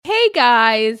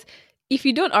guys, if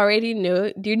you don't already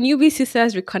know, the newbie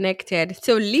sisters reconnected.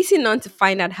 So listen on to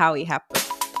find out how it happened.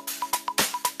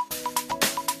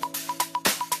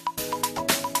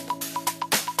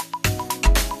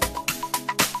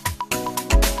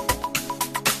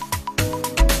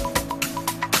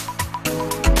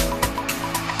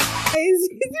 Guys,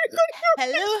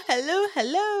 Hello, hello,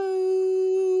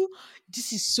 hello.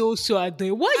 This is so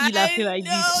annoying. Why are you laughing I like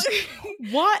this? know.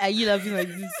 Why are you laughing like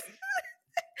this?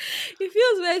 It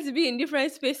feels weird to be in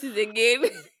different spaces again.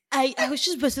 I was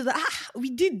just busted that we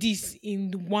did this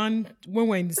in one when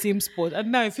we're in the same spot,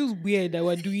 and now it feels weird that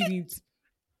we're doing it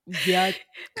via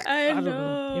I I don't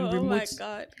know in know. Oh remote my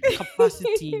god.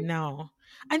 capacity now.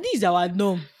 And this is our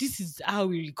norm. This is how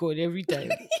we record every time.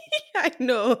 I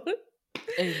know.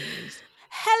 Anyways,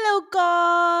 hello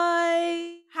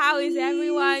guys. How is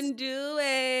everyone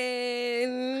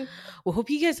doing? We hope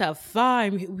you guys are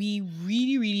fine. We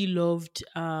really loved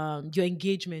your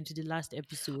engagement to the last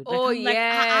episode. Like Oh I'm like,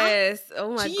 yes.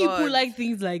 Oh my do you people god. like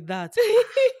things like that?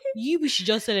 You we should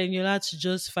just tell Eniola to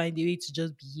just find a way to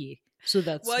just be here so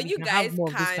that Well, we you can have guys more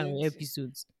of these kind can't. of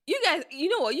episodes. You guys, you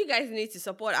know what? You guys need to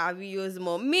support our videos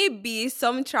more. Maybe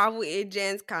some travel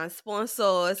agents can sponsor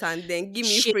us and then give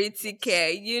me Share, free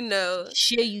ticket,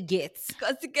 share you get.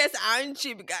 because tickets aren't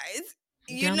cheap, guys.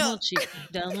 They You are know. not cheap.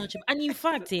 They are not cheap. And in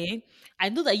fact, I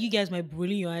know that you guys might be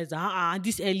rolling your eyes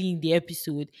this early in the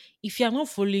episode. If you are not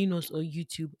following us on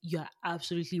YouTube, you are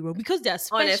absolutely wrong because there are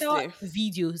special Honestly.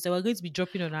 videos that we're going to be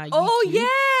dropping on our Oh YouTube.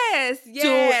 yes, So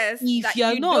yes. if That you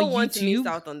are you not on don't want to miss YouTube,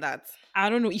 out on that. I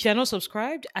don't know. If you're not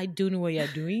subscribed, I don't know what you're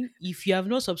doing. If you have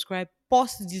not subscribed,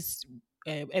 pause this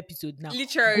episode now. Go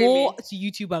Literally. to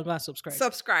YouTube and go and subscribe.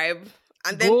 Subscribe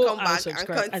and then Go come and back and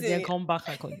subscribe and then continue. come back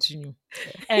and continue.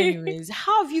 Anyways,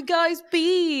 how have you guys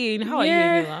been? How are you,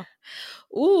 Yeah. Eniola?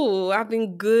 Ooh, I've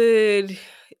been good.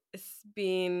 It's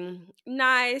been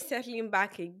nice settling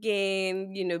back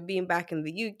again, being back in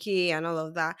the UK and all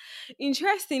of that.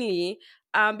 Interestingly,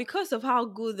 because of how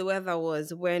good the weather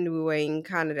was when we were in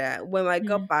Canada, when I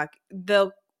got Hmm. back,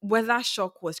 the weather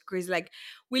shock was crazy. Like,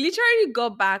 we literally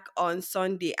got back on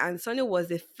Sunday, and Sunday was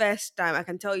the first time I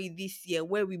can tell you this year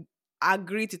where we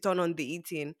agreed to turn on the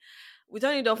heating. We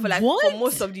turned it on for most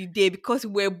What? of the day because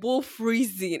we're both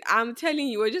freezing. I'm telling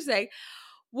you, we're just like,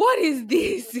 what is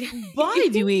this? By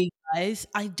the way, guys,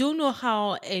 I don't know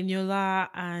how Eniola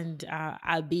and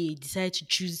Abe decided to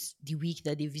choose the week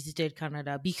that they visited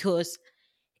Canada because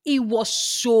it was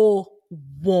so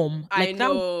warm. I Like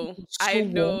that week know. was I so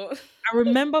warm. know. I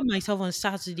remember myself on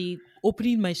Saturday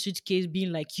opening my suitcase,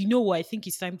 being like, you know what, I think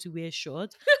it's time to wear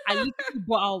shorts. I literally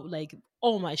brought out like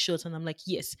all my shorts and I'm like,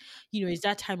 yes, it's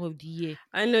that time of the year.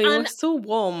 I know. It And was so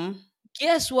warm.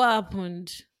 guess what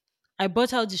happened? I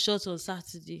brought out the shorts on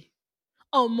Saturday.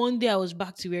 On Monday, I was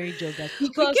back to wearing joggers We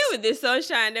came because with the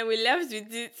sunshine, then we left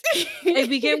with it it.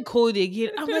 became cold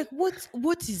again. I'm like,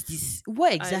 what is this?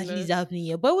 What I exactly is know. happening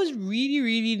here? But it was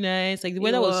really nice. Like the It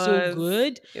weather was so was.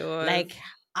 good. It was. Like,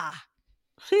 ah.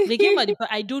 They came at the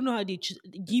I don't know how they choose.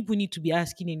 People need to be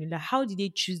asking and like, how did they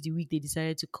choose the week they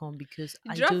decided to come? Because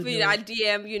I Drop don't it know. at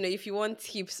DM, if you want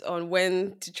tips on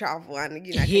when to travel, and I can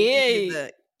give you Hey,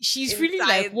 the she's feeling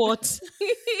like inside what?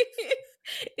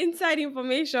 inside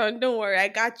information. Don't worry, I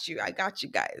got you. I got you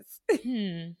guys.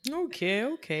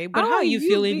 Okay. But How how are are you you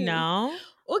feeling been? now?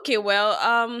 Okay,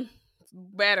 well,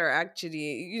 better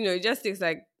actually. It just takes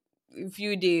like a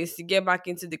few days to get back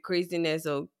into the craziness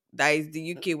of that is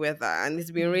the UK weather, and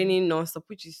it's been Hmm. raining nonstop,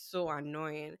 which is so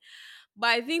annoying. But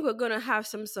I think we're gonna have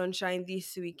some sunshine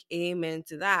this week. Amen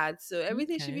to that. So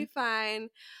everything should be Okay. fine.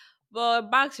 But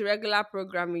back to regular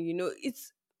programming,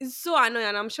 it's so annoying,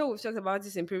 and I'm sure we've talked about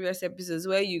this in previous episodes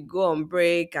where you go on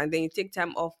break and then you take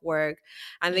time off work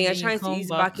and then And you're then you trying to come ease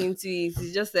back. back into it.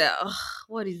 It's just like, ugh,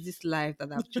 what is this life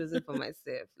that I've chosen for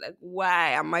myself? Like,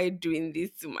 why am I doing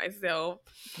this to myself?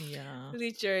 Yeah.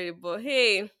 Literally, but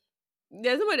hey,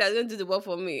 there's somebody that's going to do the work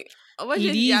for me. It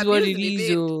Unfortunately, there is are what bills it to be is,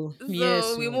 paid, oh. so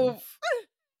Yes, we oh. move.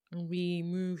 We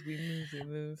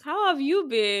move. How have you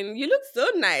been? You look so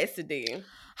nice today.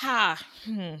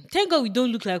 Thank God we don't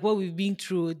look like what we've been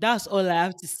through. That's all I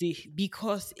have to say.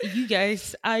 Because you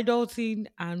guys, adulting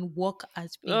and work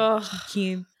has been Oh,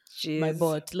 kicking my jeez.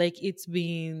 butt. Like it's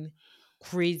been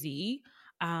crazy.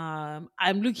 I'm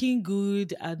looking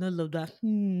good and all of that.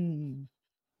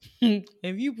 And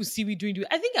people see me doing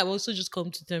I think I've also just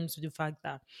come to terms with the fact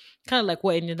that kind of like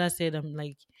what Eniola said, I'm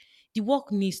like, the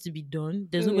work needs to be done.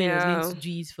 There's nobody that's going Yeah, to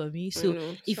do it for me. I So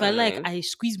know. if So I like, annoying. I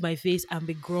squeeze my face and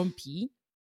be grumpy,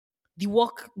 the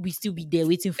work will still be there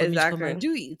waiting for me to come and Exactly.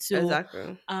 do it. So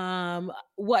Exactly.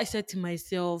 what I said to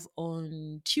myself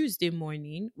on Tuesday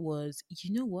morning was,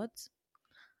 you know what?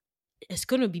 it's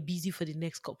gonna be busy for the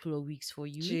next couple of weeks for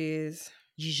you. Jeez.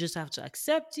 You just have to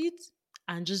accept it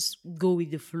and just go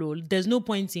with the flow. There's no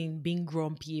point in being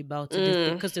grumpy about it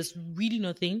Mm. because there's really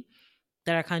nothing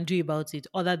that I can do about it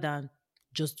other than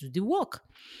just do the work.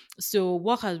 So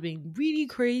work has been really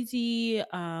crazy,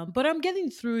 but I'm getting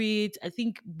through it. I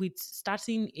think with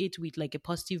starting it with like a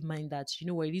positive mind that you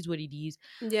know what, it is what it is,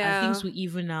 and things Yeah. will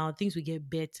even out, things will get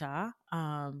better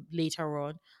later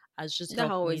on, has just That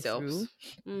helped me always helps. through.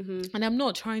 Mm-hmm. And I'm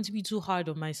not trying to be too hard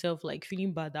on myself, like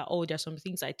feeling bad that oh, there's some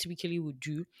things I typically would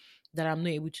do that I'm not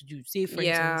able to do. Say for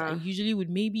instance, I Yeah. usually would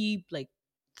maybe like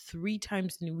 3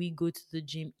 times in a week go to the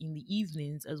gym in the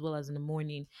evenings as well as in the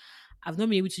morning. I've not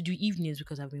been able to do evenings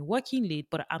because I've been working late,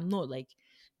 but I'm not like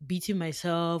beating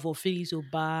myself or feeling so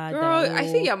bad that Girl, I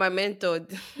think oh, you're my mentor.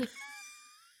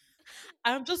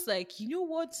 I'm just like, you know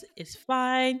what? It's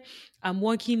fine. I'm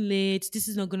working late. This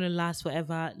is not gonna last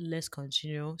forever. Let's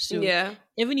continue. So Yeah.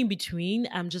 even in between,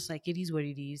 I'm just like, it is what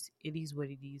it is. It is what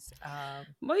it is.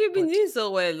 But you've been But doing so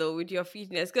well though with your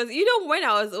fitness. Because you know, when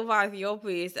I was over at your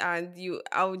place and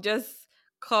I would just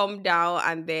calm down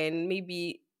and then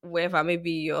maybe whoever,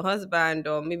 maybe your husband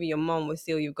or maybe your mom will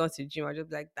say, oh, you've gone to the gym. I just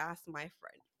be like, that's my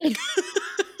friend.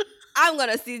 I'm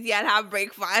gonna sit here and have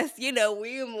breakfast. You know,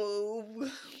 we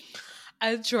move.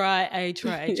 I try.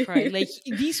 Like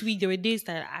this week, there were days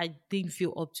that I didn't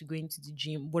feel up to going to the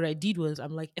gym. What I did was,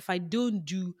 I'm like, if I don't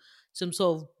do some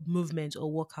sort of movement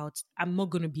or workout, I'm not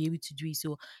gonna be able to do it.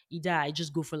 So either I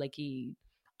just go for like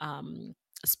um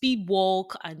a speed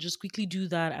walk and just quickly do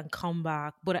that and come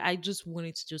back. But I just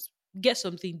wanted to just get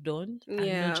something done and not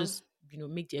Yeah. just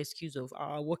make the excuse of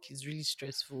our work is really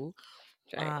stressful.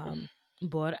 Right. um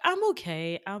but I'm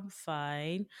okay. I'm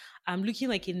fine. I'm looking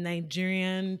like a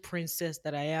Nigerian princess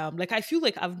that I am. Like I feel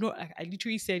like I've not. I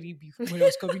literally said it before when I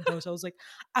was coming down. So I was like,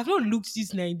 I've not looked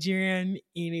this Nigerian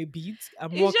in a bit.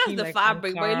 I'm It's just rocking the like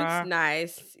fabric, but it looks Ankara.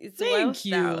 nice. It's well Thank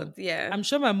you. styled. Yeah. I'm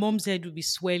sure my mom's head will be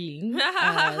swelling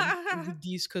with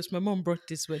this because my mom brought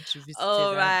this when she visited, All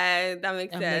and right, that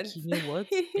makes I'm like, sense. you know what?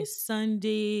 It's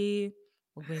Sunday.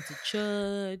 We're going to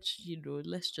church.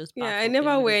 Let's just Yeah, back I up a never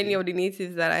little wear any bit. of the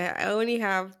natives that I only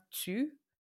have two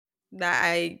that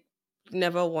I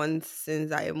never worn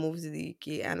since I moved to the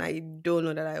UK, and I don't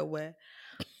know that I wear.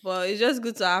 But it's just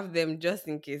good to have them just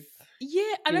in case. Yeah,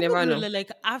 and You I'm not never gonna know. lie,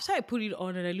 like after I put it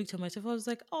on and I looked at myself, I was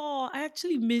like, oh, I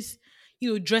actually miss,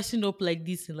 dressing up like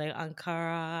this in like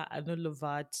Ankara and all of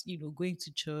that, going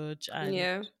to church, and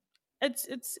Yeah.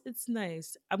 it's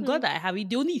nice. I'm glad Hmm. that I have it.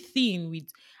 The only thing with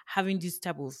having this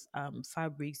type of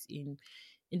fabrics in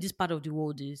this part of the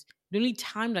world is the only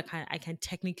time that I can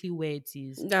technically wear it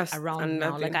is That's around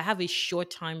another now. Like I thing. have a short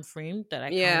time frame that I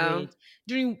can wear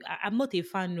Yeah. it. I'm not a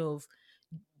fan of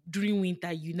during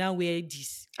winter you now wear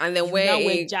this, And then you wear now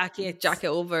wear a jackets jacket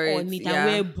over on it. it and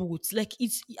wear Yeah. boots. Like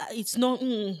it's not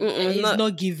Mm-mm, it's not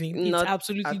not giving. It's not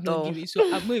absolutely at not all. giving. So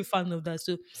I'm not a fan of that.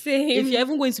 So if you're Same.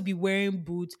 even going to be wearing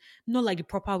boots, not like the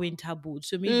proper winter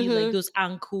boots, so maybe like Mm-hmm. those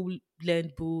ankle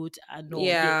length boots and all,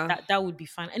 yeah, Yeah. that would be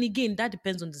fine. And again, that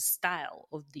depends on the style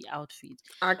of the outfit.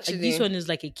 Like this Actually, one is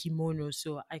like a kimono,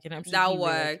 so I can that absolutely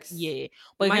wear like, works. yeah.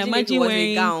 But you can Imagine if it imagine was a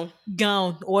wearing gown.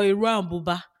 gown or a round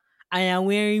buba and I'm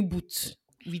wearing boots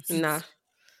with it. Nah,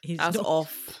 It's that's not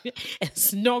off.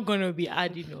 it's not gonna be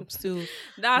adding up. So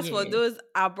That's for yeah. those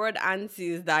abroad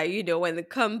aunties that when they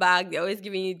come back, they're always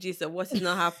giving you gist of what is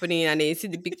not happening, and then you see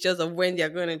the pictures of when they're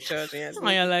going to church, and you're And you're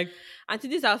thinking, like, "Auntie,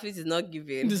 this outfit is not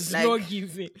giving." this is not Like,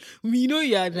 giving. We know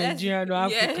you're let's Nigerian or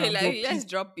yeah, African, like but let's please,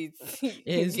 drop it.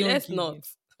 it's not Let's not.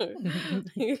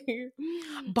 giving.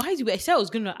 By the way, I said I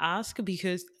was gonna ask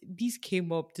because this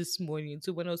came up this morning.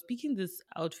 So when I was picking this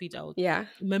outfit out, Yeah,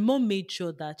 my mom made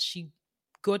sure that she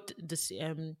got this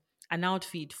an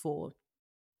outfit for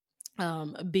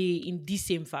be in the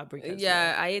same fabric as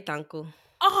yeah. well. I hate uncle.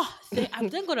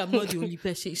 Thank God I'm not the only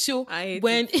person. So I hate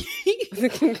when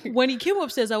it. when he came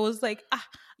upstairs, I was like, I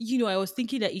was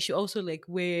thinking that he should also like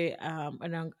wear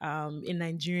a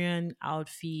Nigerian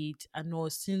outfit and all,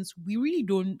 since we really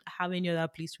don't have any other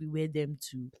place we wear them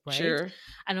to, right? Sure.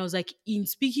 And I was like, in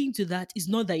speaking to that, it's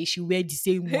not that he should wear the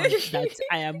same one that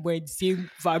I am wearing, the same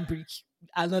fabric,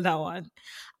 another one.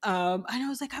 And I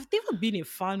was like, I've never been a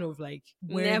fan of like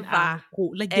wearing Never, anko,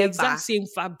 like the exact ever. same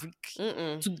fabric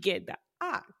Mm-mm. together.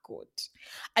 God.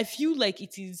 I feel like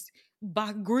it is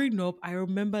back growing up. I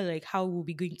remember like how we'll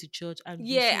be going to church and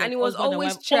you see Yeah, and like it was husband and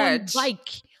always wife on church.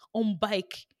 bike, on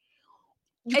bike.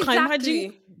 You can imagine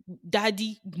Exactly.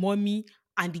 daddy, mommy,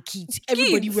 and the kids,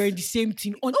 everybody Kids. wearing the same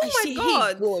thing on. I Oh my say, hey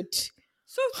god. God.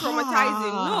 So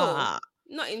traumatizing. No. Ah.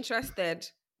 Not interested.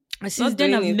 And since Not then,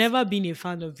 doing I've it. never been a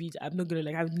fan of it. I'm not gonna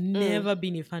like. I've Mm. never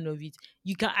been a fan of it.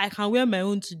 I can wear my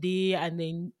own today, and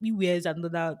then he wears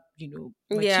another, Yeah.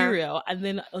 material, and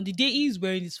then on the day he's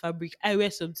wearing this fabric, I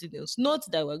wear something else.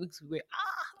 Not that we're going to wear.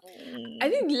 I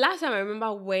think the last time I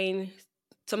remember wearing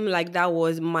something like that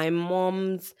was my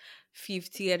mom's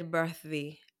 50th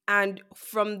birthday. And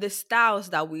from the styles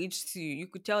that we each see, you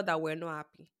could tell that we're not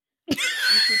happy. You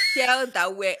could tell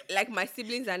that we're like my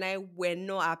siblings and I were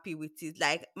not happy with it.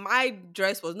 Like my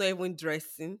dress was not even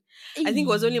dressing. I think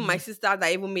it was only my Hey, sister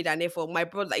that even made an effort. My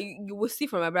brother, like, you will see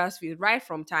from my brother's face right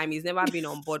from time. He's never been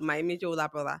on board. My major older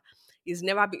brother, he's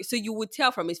never been. So you would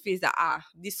tell from his face that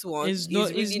this one is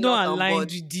it's really not not on aligned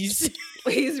board. with this.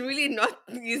 He's really not.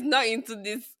 He's not into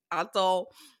this at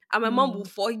all. And my mom will Mm,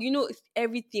 fall.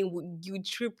 Everything would you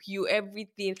trip you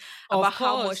everything of about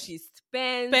how much course, she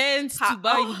spends. pens How to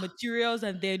buy the materials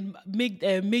and then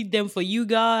make them for you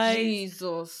guys.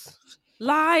 Jesus.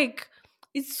 Like,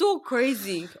 it's so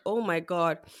crazy. Oh my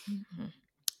god. Mhm.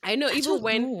 I know I don't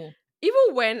know.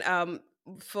 even when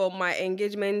for my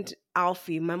engagement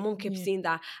outfit, my mom kept Yeah. saying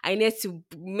that I need to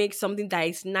make something that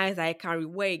is nice that I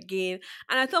can wear again.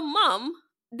 And I thought, Mom,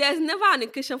 there's never an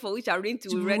occasion for which I'm going to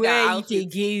wear To that wear it outfit.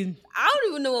 again. I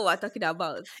don't even know what we're talking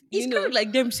about. It's kind of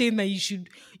like them saying that you should,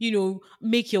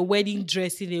 make your wedding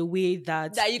dress in a way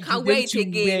that That you you're can wear going it to wear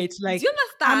again. it. Do Like, you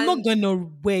I'm not understand? gonna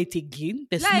wear it again.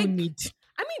 There's no Like, need.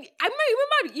 I mean, I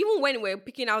remember even when we were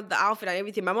picking out the outfit and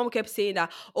everything, my mom kept saying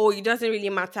that, oh, it doesn't really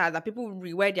matter that people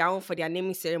rewear their own for their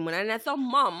naming ceremony. And I thought,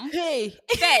 Mom, Hey,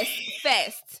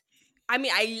 first, I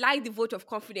mean, I like the vote of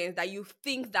confidence that you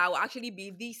think that will actually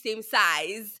be the same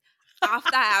size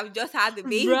after I've just had the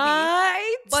baby.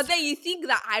 right? But then you think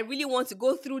that I really want to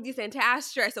go through this entire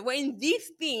stress of wearing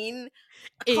this thing.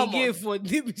 Come Again on. for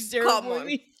the Come on.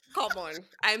 ceremony. Come on.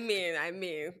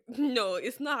 No,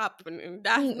 it's not happening.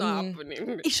 That's not Mm-mm.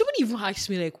 happening. If somebody even asks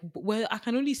me, like, well, I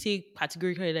can only say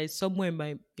categorically that it's somewhere in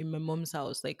my mom's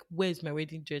house. Like, where's my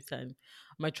wedding dress and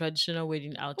my traditional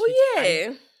wedding outfit? Oh I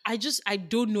yeah. I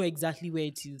don't know exactly where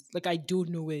it is. Like, I don't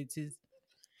know where it is.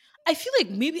 I feel like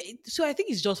maybe so. I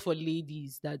think it's just for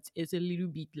ladies that it's a little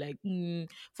bit like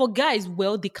for guys.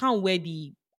 Well, they can't wear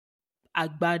the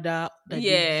agbada that they've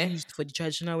Yeah. used for the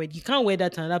traditional wedding. You can't wear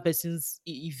that to another person's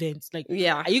event. Like,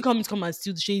 Yeah. are you coming to come and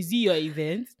steal the shit? Is it your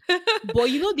event? But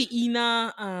you know the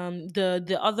inner,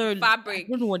 the other, I Fabric.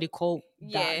 don't know what they call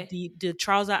that. Yeah. The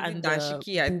trouser Is it and the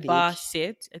dashiki, I think. buba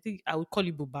set. I think I would call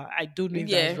it buba. I don't know if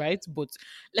that's Yeah. right, but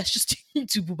let's just stick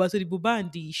to buba. So the buba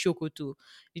and the shokoto,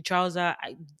 the trouser,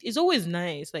 it's always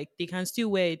nice. Like they can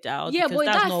still wear it out Yeah, because but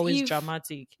that's not always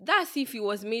dramatic. that's if it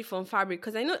was made from fabric.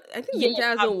 Because I think the Yeah,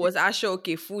 entire zone fabric. was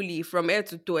Ashoke fully from head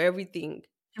to toe, everything.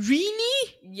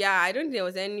 Really? Yeah, I don't think there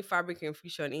was any fabric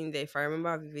infusion in there, if I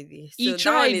remember vividly. He So that one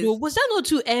tried though. is, Was that not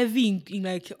too heavy in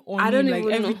like on I don't him, like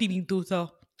even know. everything in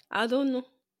total? I don't know.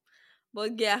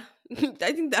 But yeah,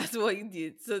 I think that's what he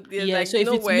did. So there's Yeah. like So if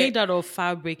it's nowhere made out of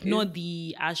fabric, is, not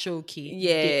the ashoke, then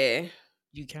yeah,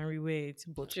 you can rewear it.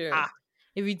 But true.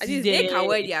 if it At is least they can there,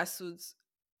 wear their suits.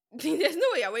 There's no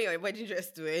way you're wearing your wedding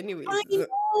dress to I anyways.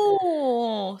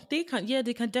 know they can. Yeah,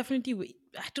 they can definitely.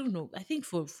 I don't know. I think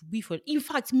for in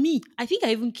fact me, I think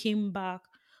I even came back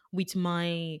with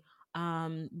my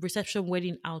reception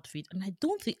wedding outfit, and I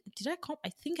don't think did I come. I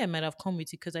think I might have come with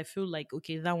it because I feel like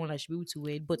okay, that one I should be able to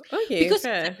wear it. But Okay, because it's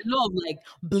fair. like a lot of like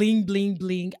bling bling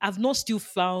bling, I've not still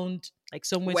found like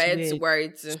somewhere to wear Words, it.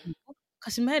 words.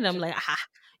 Because in my head, I'm like,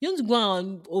 you want to go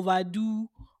and overdo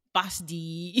past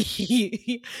the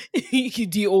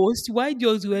the host. Why do you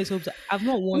also wear something? I've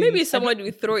not worn Maybe it. I don't somebody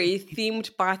will think throw a it's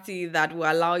themed party that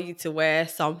will allow you to wear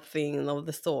something of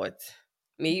the sort.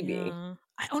 Maybe. yeah.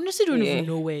 I honestly don't Yeah. even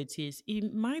know where it is.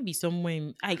 It might be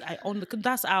somewhere.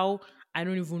 That's how I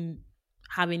don't even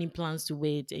have any plans to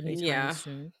wear it anytime Yeah.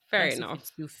 soon. Fair That's if enough. it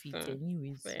still fits, Fair,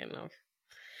 anyways. fair enough.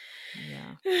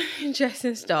 Yeah.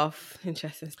 Interesting stuff.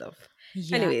 Interesting stuff.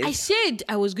 Yeah, I Anyways, said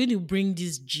I was going to bring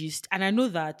this gist, and I know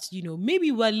that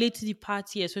maybe we're late to the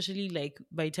party, especially like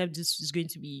by the time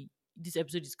this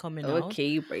episode is coming out. okay,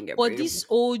 you bring it, But bring this it.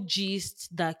 old gist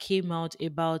that came out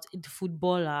about the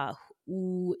footballer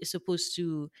who is supposed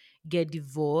to get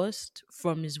divorced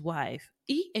from his wife,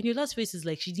 and your last face is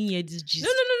like she didn't hear this No,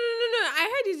 no, gist. no, no, no, no.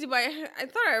 I heard it, but I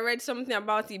thought I read something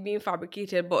about it being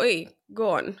fabricated. But hey, go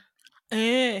on.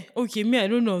 Okay, me, I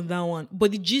don't know of that one.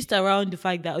 But the gist around the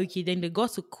fact that okay, then they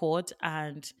got to court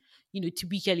and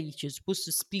typically you're supposed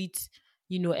to split,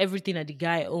 everything that the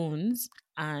guy owns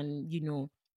and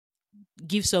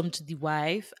give some to the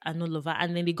wife and all of that.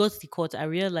 And then they got to the court. I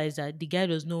realized that the guy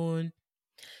does not own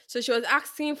So she was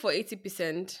asking for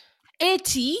 80%.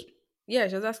 80. Yeah,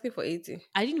 she was asking for 80.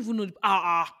 I didn't even know.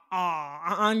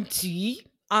 Auntie,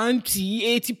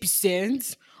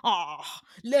 80%.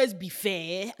 Let's be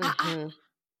fair. Mm-hmm.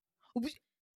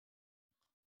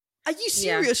 Are you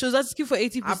Yeah, serious? She was asking for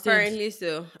 80%. apparently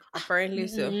so. Apparently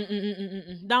so.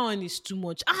 That one is too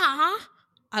much.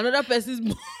 Another person's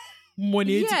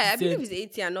money, Yeah, I believe 80%. it's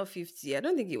 80 and not 50. I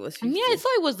don't think it was Yeah, I 50.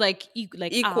 thought it was like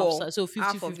like half, so Equal, so 50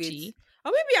 half of it. 50.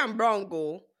 Or maybe I'm wrong,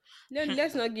 go.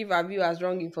 Let's not give our viewers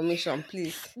wrong information,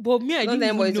 please. But me, I I don't want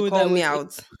didn't even anybody to know that call it me was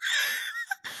out.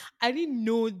 I didn't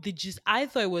know the gist. I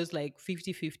thought it was like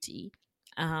 50 50.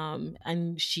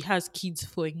 And she has kids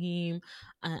for him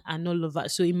and all of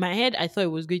that. So in my head, I thought it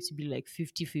was going to be like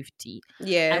 50 50. And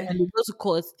Yeah. when they go to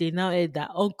court, they now heard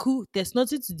that, uncle, there's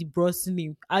nothing to the bros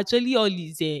name. Actually, all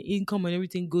his income and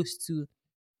everything goes to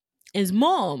his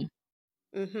mom.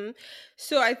 Mm-hmm.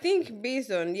 So I think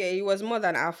based on, yeah, it was more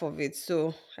than half of it.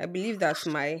 So I believe that's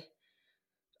my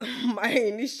my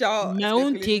initial My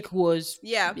own speculation. take was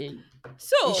Yeah. eh, it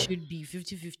So should be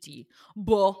 50 50.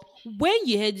 But when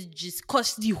you heard it just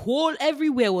because the whole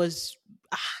everywhere was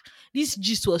this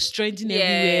gist was trending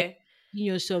everywhere.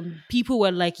 yeah, Some people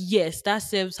were like, yes, that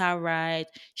serves her right.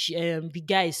 The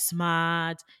guy is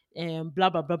smart, blah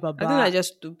blah blah blah I think blah. that's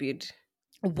just stupid.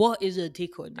 What is your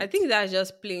take on I it? think that's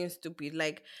just plain stupid.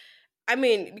 Like, I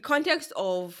mean, the context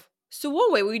of, so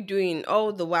what were we doing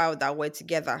all the while that we're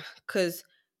together? Because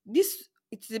this,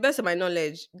 it's the best of my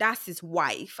knowledge, that's his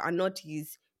wife and not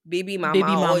his baby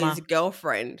Baby mama or his mama.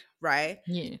 girlfriend, right?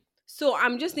 Yeah. So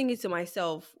I'm just thinking to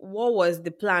myself, what was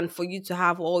the plan for you to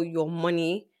have all your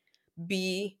money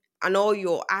be and all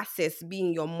your assets be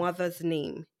in your mother's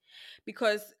name?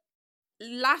 Because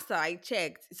last time I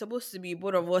checked, it's supposed to be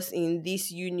both of us in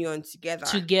this union together.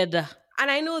 Together. And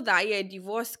I know that, yeah,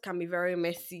 divorce can be very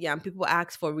messy and people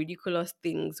ask for ridiculous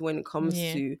things when it comes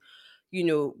Yeah. to, you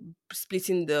know,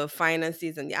 splitting the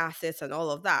finances and the assets and all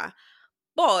of that.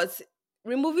 But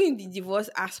removing the divorce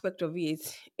aspect of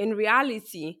it, in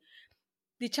reality,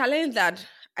 the challenge that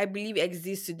I believe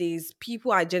exists today is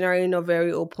people are generally not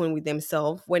very open with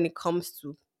themselves when it comes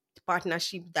to the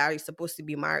partnership that is supposed to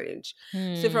be marriage.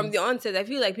 So from Hmm. the onset, I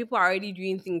feel like people are already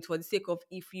doing things for the sake of,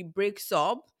 if he breaks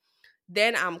up,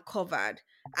 then I'm covered.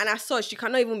 And as such, you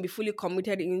cannot even be fully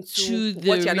committed into To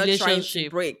what the you're not trying to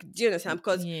relationship. break. Do you understand?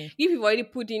 Because Yeah. if you've already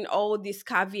put in all these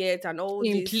caveats and all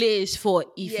In this, place for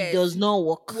if it yes, does not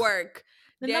work. work,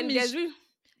 Then that then means you're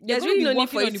there's going to really be no need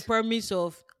for working on the it. premise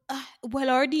of well,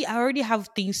 I already have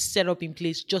things set up in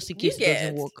place just in Do you case it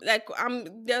doesn't get, work. like,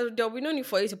 there'll be no need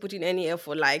for you to put in any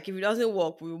effort. Like, if it doesn't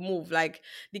work, we'll move. Like,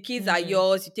 the kids are Mm.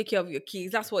 yours, you take care of your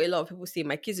kids. That's what a lot of people say.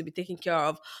 My kids will be taken care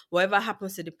of. Whatever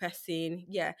happens to the person.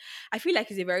 Yeah. I feel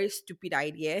like it's a very stupid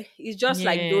idea. It's just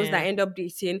like those that Yeah, end up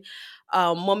dating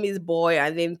mommy's boy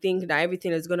and then think that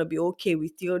everything is gonna be okay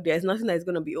with you. There's nothing that's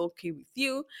gonna be okay with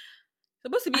you. It's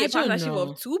supposed to be I a don't partnership know.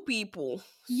 of two people.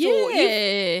 So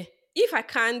Yeah, if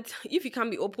you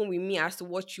can't be open with me as to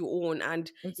what you own, and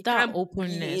it's it that can't be in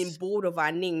openness both of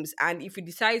our names, and if you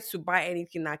decide to buy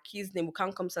anything in our kids name, we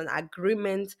can't come to an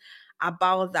agreement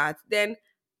about that, then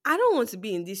I don't want to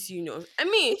be in this union. I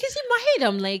mean, because in my head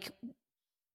I'm like,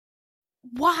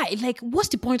 why? Like, what's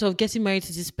the point of getting married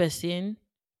to this person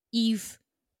if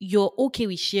you're okay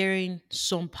with sharing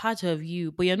some part of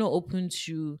you, but you're not open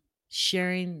to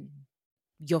sharing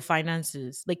your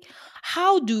finances? Like,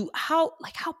 how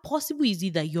possible is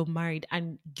it that you're married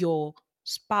and your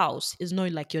spouse is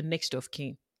not like your next of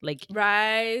kin? Like,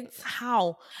 right.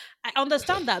 how? I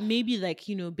understand that maybe, like,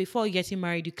 before getting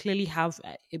married you clearly have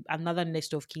another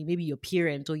next of kin, maybe your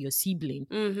parent or your sibling.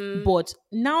 Mm-hmm. But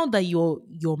now that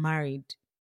you're married,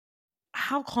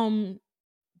 how come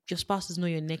your spouse is not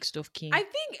your next of kin? I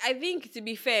think to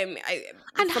be fair,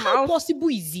 And from how our possible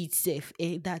is it safe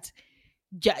that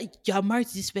you're married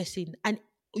to this person and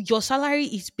your salary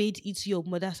is paid into your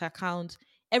mother's account,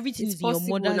 everything it's is in your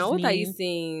possible now. mother's What are you name?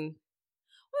 saying?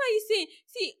 What are you saying?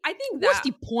 See, I think What's that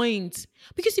the point?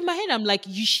 Because in my head I'm like,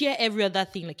 you share every other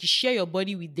thing, like you share your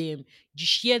body with them, you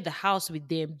share the house with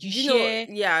them, you share,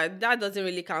 yeah, that doesn't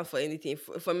really count for anything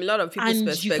from a lot of people's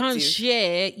and you can't perspective.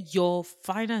 share your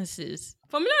finances.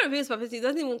 From a lot of people's perspective, it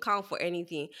doesn't even count for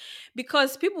anything,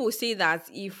 because people will say that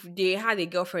if they had a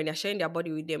girlfriend, they're sharing their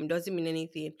body with them, doesn't mean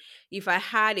anything. If I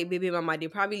had a baby mama, they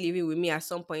probably living with me at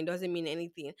some point, doesn't mean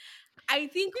anything. I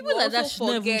think we People like that also should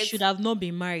not even forget. should have not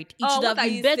been married. It Oh, should what have are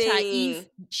been you better if saying?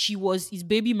 she was his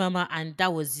baby mama and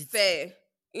that was it. Fair.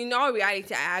 In all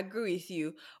reality, I agree with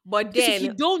you. But Because if you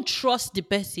then, don't trust the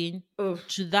person ugh,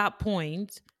 to that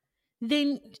point,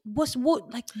 then what's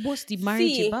the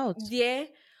marriage see, about? there,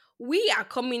 we are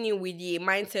coming in with the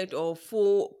mindset of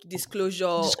full disclosure,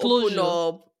 open Disclosure.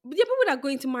 up. But there are people that are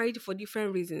going to marriage for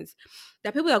different reasons. There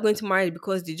are people that are going to marriage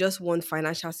because they just want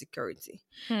financial security.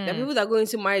 There are Hmm. people that are going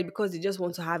to marriage because they just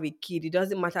want to have a kid. It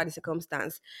doesn't matter the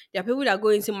circumstance. There are people that are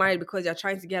going to marriage because they're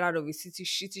trying to get out of a shitty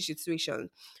situation.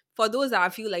 For those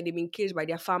that feel like they've been caged by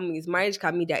their families, marriage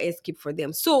can be their escape for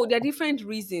them. So there are different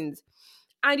reasons.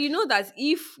 And you know that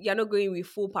if you're not going with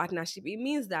full partnership, it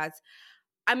means that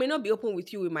I may not be open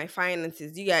with you with my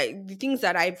finances. The things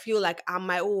that I feel like are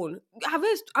my own.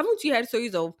 Haven't you heard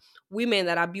stories of women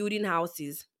that are building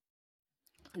houses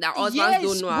that husbands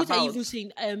don't Yes, know what are you about? even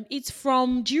saying? It's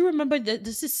from. Do you remember that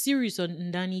this is series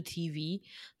on Nani TV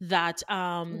that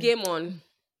Game on.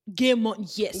 Game On?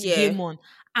 Yes, Yeah. Game On,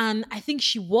 and I think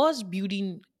she was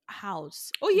building a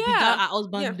house Oh without yeah. her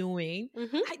Yeah. husband knowing.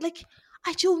 Mm-hmm. I like.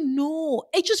 I don't know.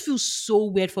 It just feels so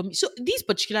weird for me. So this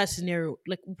particular scenario,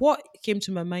 like what came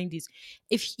to my mind is,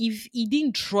 if he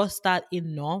didn't trust that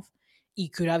enough, he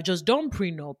could have just done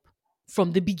prenup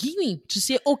from the beginning to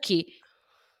say, okay,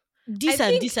 I this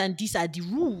and this think and these are the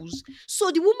rules.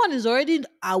 So the woman is already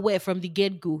aware from the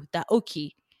get go that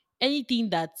okay, anything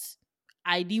that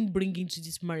I didn't bring into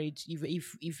this marriage,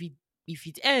 if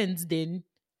it ends, then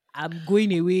I'm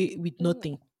going away with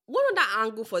nothing. one other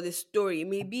angle for the story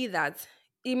may be that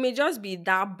it may just be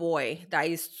that boy that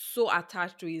is so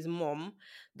attached to his mom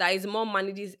that his mom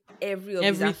manages every of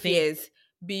his Everything. affairs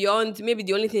beyond maybe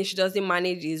the only thing she doesn't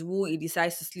manage is who he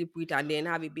decides to sleep with and then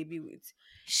have a baby with.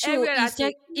 So Every other is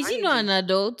thing that he is he not an manages.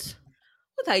 adult?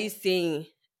 What are you saying?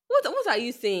 What are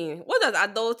you saying? What does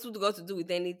adulthood got to do with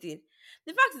anything?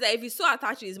 The fact is that if he's so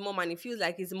attached to his mom and he feels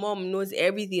like his mom knows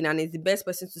everything and is the best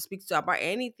person to speak to about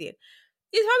anything,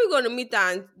 he's probably going to meet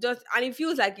her and he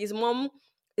feels like his mom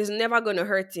is never going to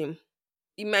hurt him.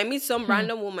 He might meet some Hmm.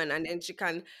 random woman and then she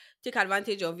can take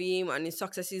advantage of him and his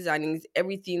successes and his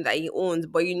everything that he owns,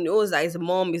 but he knows that his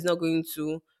mom is not going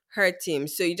to hurt him.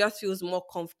 So he just feels more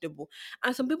comfortable.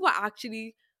 And some people are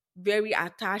actually very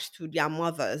attached to their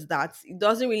mothers that it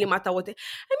doesn't really matter I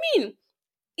mean,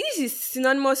 this is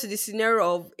synonymous to the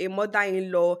scenario of a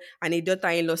mother-in-law and a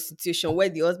daughter-in-law situation where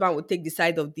the husband will take the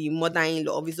side of the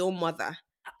mother-in-law of his own mother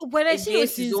When I see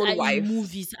those against his things are own in wife.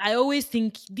 movies, I always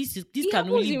think this It can happens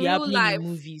only in be real happening in life.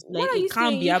 movies. What Like are you it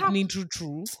can't saying? be happening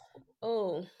true.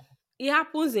 Oh, it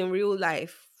happens in real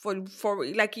life. For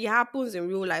like it happens in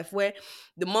real life where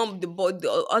the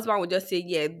husband would just say,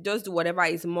 yeah, just do whatever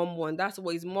his mom wants. That's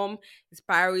what his mom, his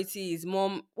priority, his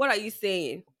mom. What are you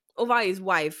saying? Over his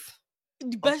wife.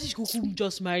 The Oh, best could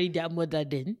just marry their mother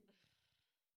then.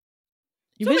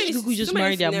 The so best many could so just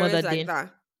many marry their mother scenarios like then.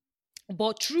 that.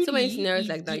 But So many truly, scenarios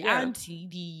like if that. the Yeah.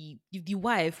 auntie, if the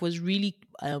wife was really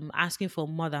asking for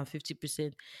more than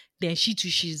 50%, then she too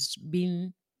she's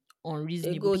being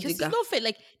A unreasonable gold because it's digger. not fair.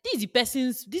 Like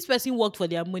this person worked for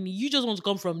their money. You just want to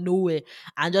come from nowhere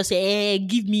and just say, hey,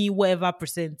 give me whatever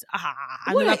percent.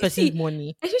 What Another I person's see,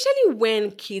 money. especially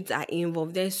when kids are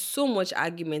involved, there's so much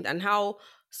argument and how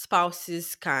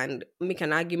spouses can make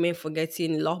an argument for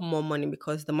getting a lot more money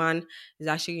because the man is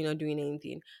actually not doing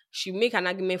anything. She make an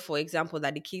argument, for example,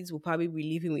 that the kids will probably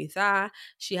be living with her.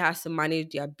 She has to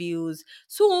manage their bills.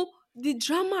 So the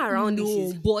drama around this No,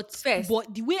 is but first,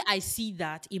 but the way I see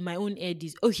that in my own head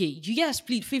is okay, you guys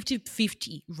split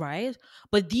 50-50, right?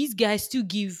 But these guys still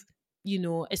give,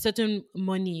 a certain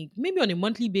money, maybe on a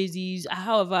monthly basis,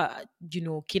 however,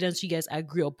 cadence you guys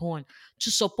agree upon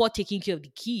to support taking care of the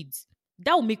kids.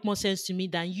 That would make more sense to me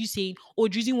than you saying, oh,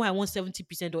 the reason why I want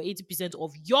 70% or 80%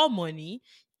 of your money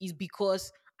is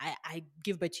because I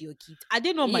give birth to your kids. Are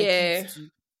they not my kids yeah. too?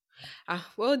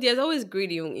 Well, there's always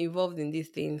greed involved in this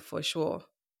thing for sure.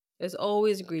 There's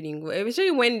always greeting,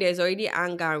 especially when there's already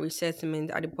anger and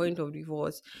resentment at the point of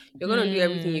divorce. You're gonna do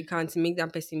everything Hmm. you can to make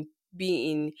that person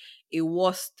be in a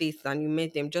worse state than you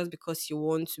met them, just because you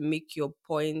want to make your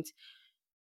point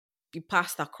be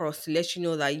passed across to let you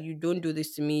know that you don't do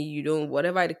this to me. You don't,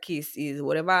 whatever the case is,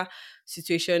 whatever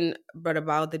situation brought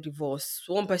about the divorce.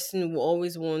 One person will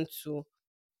always want to.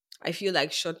 I feel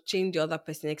like shortchange the other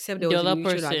person, except there The was a other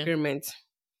mutual person. agreement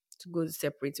to go the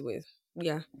separate ways.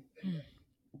 Yeah.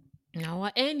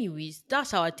 Now, anyways,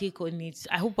 that's our take on it.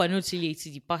 I hope I'm not too late to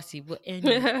the party, but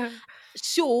anyways.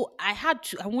 So I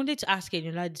wanted to ask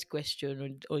Eniola this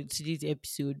question on today's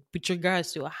episode with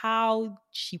regards to how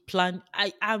she planned.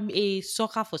 I am a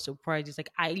sucker for surprises. Like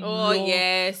I Oh love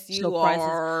yes, you surprises.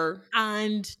 are.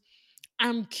 And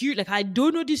I'm cute. Like I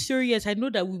don't know this story yet. I know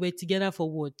that we were together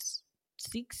for what?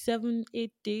 6, 7,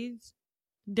 8 days.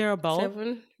 thereabout.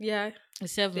 7, yeah.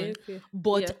 7. Days, yeah.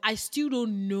 But Yeah. I still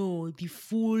don't know the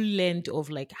full length of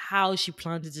like how she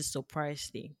planned this surprise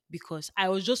thing, because I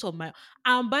was just on my,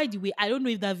 and by the way, I don't know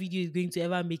if that video is going to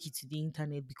ever make it to the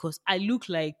internet, because I look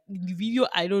like in the video,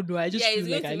 I don't know, I Yeah, just it's feel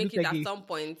going like to I make look it like at a, some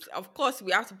point. Of course,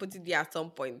 we have to put it there at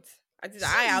some point. I see this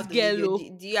have the girl, video.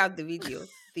 oh. Do you have the video?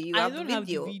 Do you I have the don't have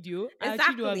the video? video, I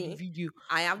actually don't have the Exactly. video.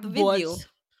 I have the But video.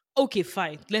 okay,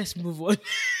 fine, let's move on.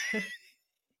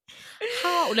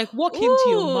 How, like, what came to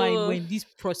your mind Ooh. when this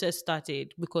process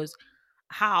started? Because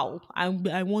how, I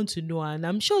want to know, and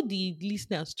I'm sure the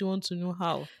listeners still want to know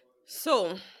how.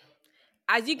 So,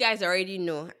 as you guys already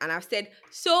know, and I've said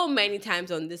so many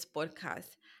times on this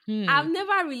podcast, I've Hmm.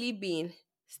 never really been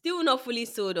still not fully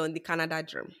sold on the Canada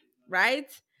dream, right?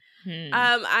 Hmm.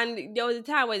 And there was a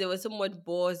time where there was so much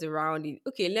buzz around it.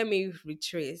 Okay, let me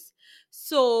retrace.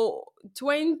 So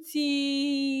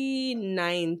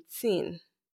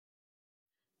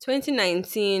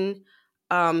 2019,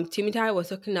 Timitai was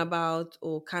talking about,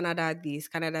 oh, Canada this,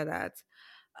 Canada that.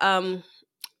 Um,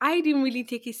 I didn't really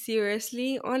take it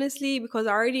seriously, honestly, because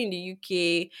I already in the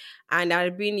UK and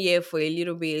I'd been here for a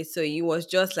little bit, so it was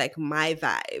just like my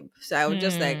vibe. So I was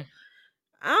just like, Hmm.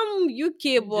 I'm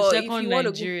UK, The but if you second want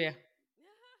to go, Nigeria.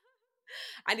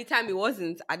 at the time it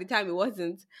wasn't. At the time it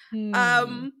wasn't. Hmm.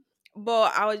 Um,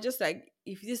 but I was just like,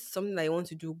 if this is something that you want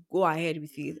to do, go ahead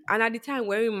with it. And at the time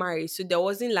we were married, so there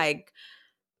wasn't like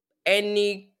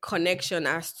any connection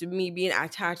as to me being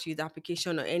attached to the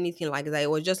application or anything like that. It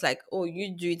was just like, oh,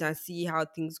 you do it and see how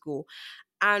things go.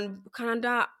 And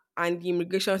Canada and the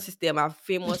immigration system are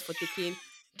famous for taking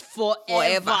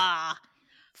forever, Forever.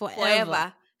 Forever.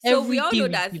 forever. So we all Everything know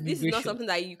with that this is not immigration. something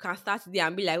that you can start today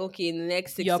and be like, okay, in the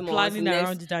next six You're months, in planning the next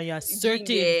around it and you're doing certain.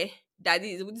 the that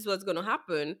this is what's gonna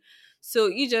happen. So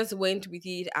you just went with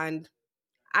it, and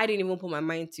I didn't even put my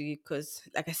mind to it because,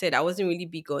 like I said, I wasn't really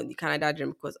big on the Canada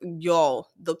dream because yo,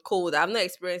 the cold. I've not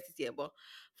experienced it yet, but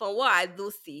from what I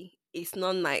do see, it's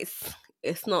not nice.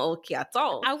 It's not okay at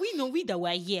all. Are we no, we that were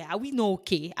here? Are we not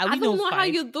okay? Are I we don't not know how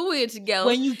fine? you do it, girl.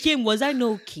 When you came, was I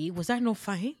not okay? Was I not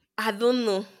fine? I don't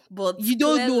know, but You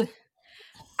don't clearly, know.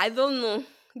 I don't know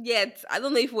yet. I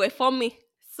don't know if it were for me.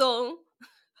 So,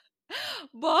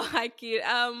 but I kid.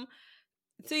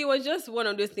 So it was just one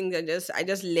of those things that just I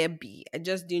just let be. I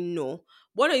just didn't know.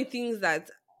 One of the things that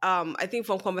I think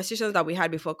from conversations that we had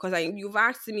before, because you've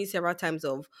asked me several times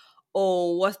of,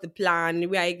 oh, what's the plan?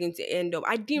 Where are you going to end up?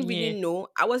 I didn't really Yeah. know.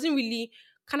 I wasn't really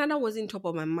Canada wasn't top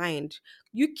of my mind.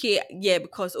 UK, yeah,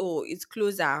 because oh, it's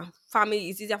closer. Family,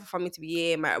 it's easier for family to be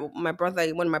here. My brother,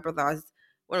 one of my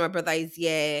brother is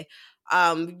here.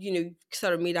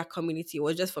 Sort of made that community. It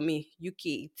was just for me.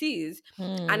 UK, it is.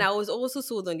 And Hmm. I was also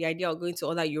sold on the idea of going to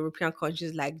other European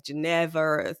countries like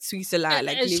Geneva, Switzerland,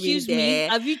 like living Excuse me. there.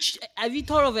 Have you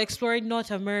thought of exploring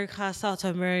North America, South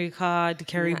America, the Nah,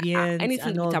 Caribbeans, anything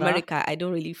and with all that? America, I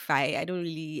don't really fight. I don't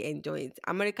really enjoy it.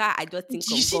 America, I just Did think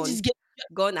you of see gone, this girl?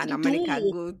 gone and America,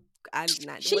 No. good and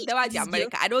nah, She you whatever see the this girl.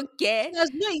 America. I don't care. She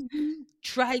has not even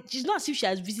tried. She's not as if she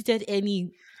has visited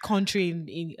any country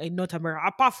in North America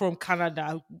apart from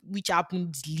Canada, which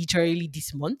happened literally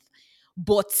this month.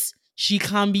 But she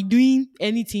can be doing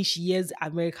anything she hears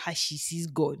America. She sees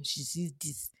God. She sees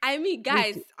this. I mean, Wait.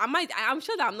 guys, I'm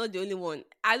sure that I'm not the only one.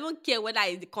 I don't care whether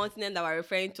it's the continent that we're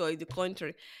referring to or it's the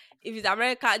country. If it's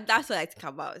America, that's what I think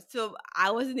about. So I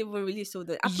wasn't even really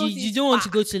sold on. I thought You it's don't want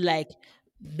far. to go to like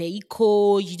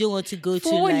Mexico. You don't want to go to like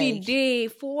For holiday, eh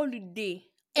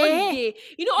holiday.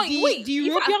 You know, the wait. If I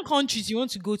European countries you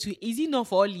want to go to, is it not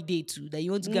for holiday too that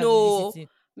you want to go and be no, visiting?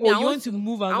 me, Or you want to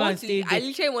move and go and stay I there?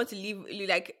 literally want to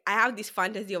like I have this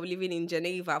fantasy of living in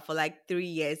Geneva for like 3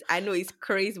 years. I know it's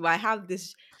crazy, but I have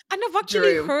this And I've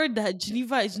actually dream. heard that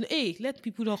Geneva is hey, let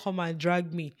people not come and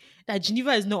drag me. That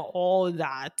Geneva is not all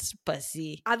that per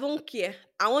se. I don't care.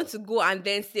 I want to go and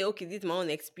then say, okay, this is my own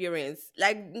experience.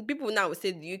 Like people now will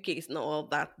say the UK is not all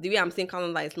that. The way I'm saying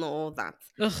Canada is not all that.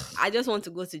 Ugh. I just want to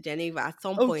go to Geneva at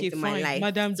some Okay, point in my fine, life.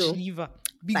 Madam So Geneva,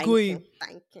 be thank you. going.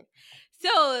 Thank you.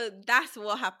 So that's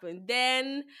what happened.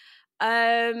 Then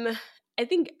I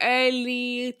think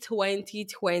early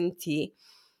 2020,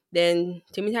 then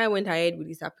Timitai went ahead with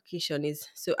his application. Is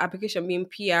so application being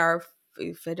PR,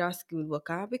 federal skilled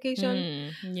worker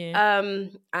application, Yeah.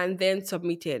 and then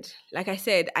submitted. Like I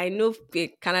said, I know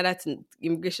Canada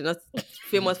immigration not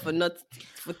famous for not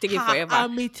for taking Ha, forever.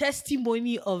 I'm a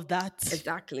testimony of that.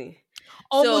 Exactly.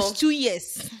 So, Almost 2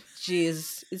 years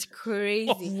jeez, it's of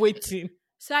crazy. waiting.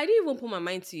 So I didn't even put my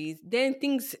mind to it. Then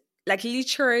things like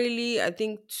literally, I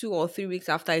think 2 or 3 weeks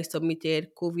after I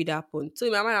submitted, COVID happened. So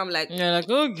in my mind, I'm like, You're like,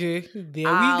 okay,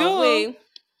 there we go. wait.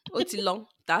 Otilong,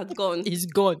 that's gone. It's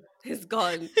gone. It's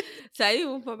gone. So I didn't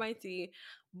even put my tea.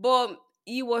 But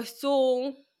he was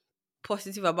so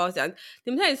positive about it. And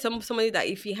Temita is somebody that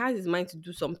if he has his mind to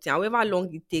do something, however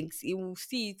long it takes, he will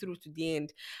see it through to the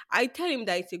end. I tell him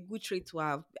that it's a good trait to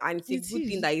have, and it's a It good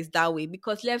thing is. that is that way,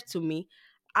 because left to me,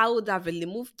 I would have really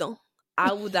moved on.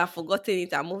 I would have forgotten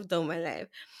it and moved on my life.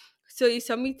 So he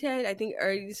submitted, I think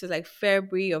early, this was like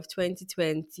February of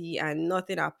 2020, and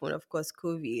nothing happened, of course,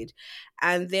 COVID.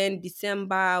 And then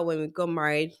December, when we got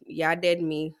married, he added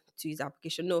me to his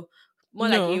application. No, more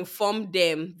like he No, informed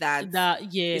them that that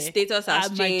his yeah, status I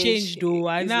has might change changed, though.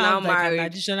 I is now now have like an married.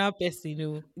 additional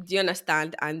person. Do you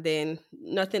understand? And then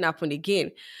nothing happened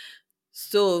again.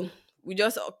 So we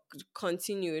just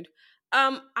continued.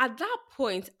 At that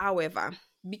point, however,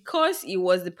 because he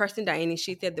was the person that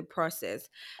initiated the process,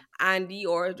 and he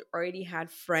already had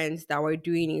friends that were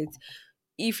doing it,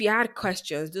 if he had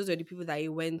questions, those are the people that he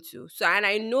went to. So, and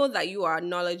I know that you are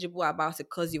knowledgeable about it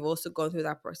because you've also gone through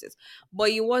that process. But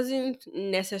it wasn't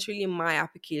necessarily my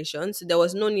application, so there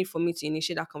was no need for me to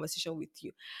initiate that conversation with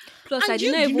you. Plus, I And did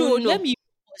you, not you know, even let know. me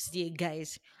pause there,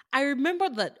 guys. I remember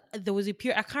that there was a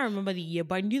period, I can't remember the year,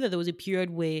 but I knew that there was a period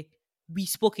where we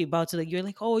spoke about it. Like, you're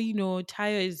like, oh,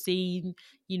 Tyre is saying,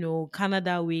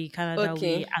 Canada way,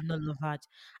 Okay, and all of that.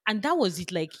 And that was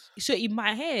it. Like, so in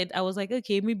my head, I was like,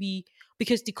 okay, maybe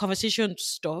because the conversation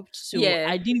stopped. So yeah,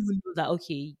 I didn't even know that,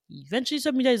 okay, he eventually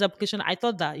submitted his application. I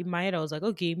thought that in my head, I was like,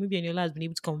 okay, maybe Eniola has been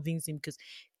able to convince him because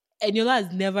Eniola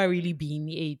has never really been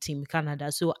a team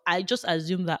Canada. So I just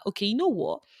assumed that, okay, you know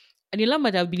what? Eniola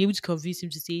might have been able to convince him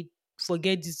to say,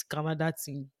 forget this Canada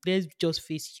thing. Let's just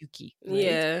face UK, right?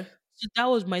 yeah, So that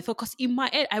was my thought. Because in my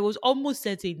head, I was almost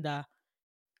certain that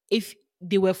if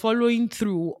they were following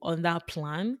through on that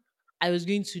plan, I was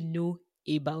going to know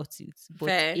about it. But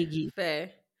fair, again,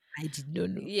 fair. I did not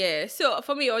know. Yeah. So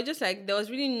for me, I was just like, there was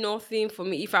really nothing for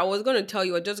me. If I was going to tell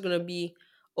you, it was just going to be,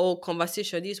 oh,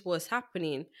 conversation, this was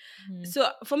happening. Mhm. So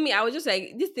for me, I was just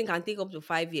like, this thing can take up to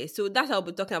 5 years. So that's what I'll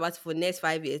be talking about for the next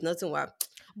 5 years. Nothing will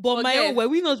But my own, forget,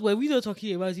 were we not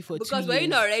talking about it for two because we're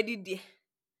not years? already there. Were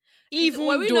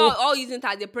Even we though not all using it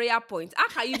as a prayer point? How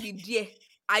can you be there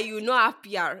and you not have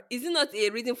PR? Is it not a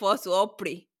reason for us to all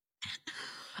pray?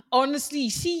 honestly,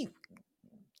 see,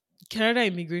 Canada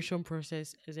immigration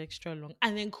process is extra long,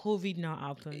 and then COVID now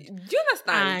happened, Do you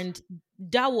understand?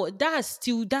 and that's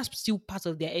still part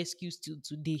of their excuse till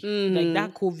today. Like Mm-hmm.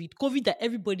 that COVID that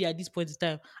everybody at this point in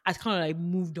time has kind of like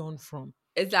moved on from,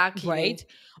 right? Exactly.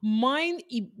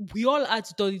 We all had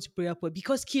to turn into prayer point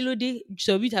because Kilo Day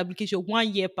submit application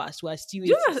 1 year passed, we're still Do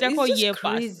you waiting. know, it's Second just year passed,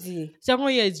 crazy. second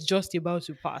year is just about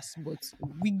to pass, but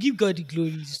we give God the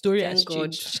glory. The story has Thank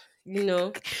God. changed. You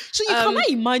know. So you cannot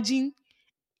Um imagine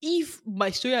if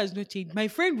my story has not changed, my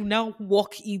friend will now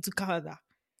walk into Canada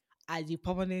as a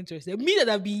permanent resident. Me that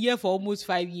have been here for almost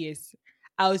 5 years,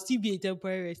 I'll still be a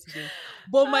temporary resident.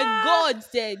 But my ah. God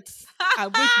said, I'm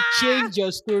going to change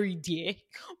your story, dear.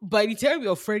 By the time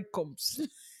your friend comes,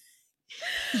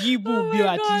 you will be Oh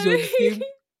at least on the my same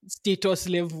status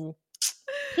level.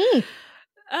 Hmm.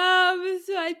 god.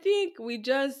 So I think we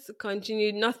just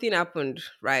continued, nothing happened,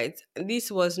 right?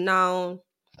 This was now,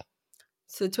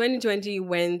 so 2020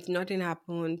 went, nothing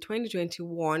happened.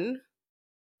 2021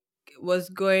 was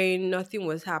going, nothing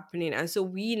was happening. And so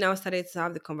we now started to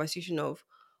have the conversation of,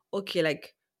 okay,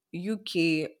 like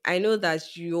UK, I know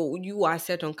that you are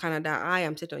set on Canada, I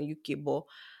am set on UK, but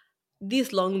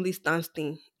this long distance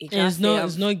thing, And it's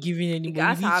not giving it anymore. You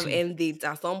has to need have to. end dates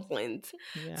at some point.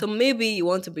 Yeah. So maybe you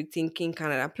want to be thinking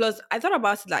Canada. Plus, I thought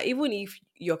about it that even if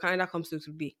your Canada comes to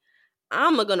today,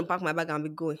 I'm not gonna pack my bag and be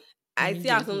going. I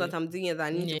still have something that Immediately. I'm doing that I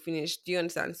need to Yeah. finish. Do you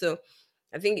understand? So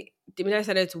I think Timothy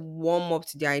started to warm up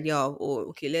to the idea of, oh,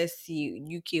 okay, let's see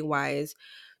UK wise,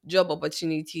 job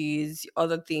opportunities,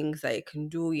 other things that you can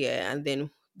do, yeah. And then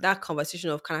that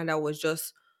conversation of Canada was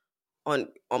just on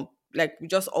like we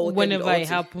just altered with Whenever it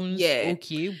alter. happens, Yeah,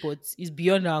 okay, but it's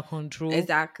beyond our control.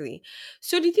 exactly.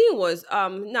 So the thing was,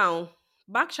 now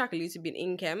backtrack a little bit,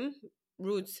 income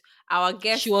roots. Our She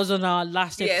guest, was on our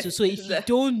last yes, episode. So if you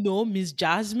don't know Miss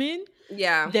Jasmine,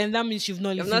 yeah, then that means you've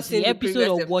not you've listened not to the seen the episode previous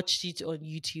or watched it on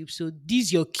YouTube. So this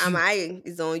is your am cue I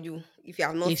is on you if you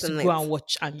have not is to seen go it. and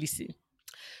watch and listen.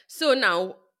 So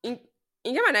now,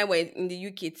 Inyam and I were in the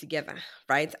UK together,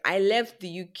 right? I left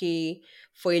the UK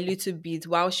for a little bit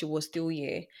while she was still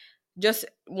here, just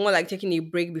more like taking a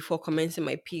break before commencing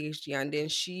my PhD. And then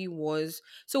she was,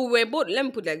 so we were both, let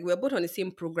me put like, we were both on the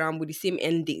same program with the same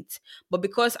end date. But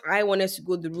because I wanted to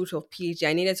go the route of PhD,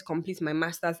 I needed to complete my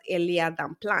master's earlier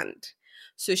than planned.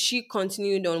 So she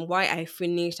continued on why I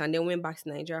finished and then went back to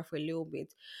Nigeria for a little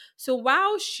bit. So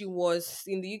while she was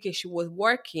in the UK, she was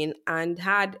working and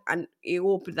had a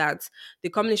hope that the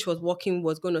company she was working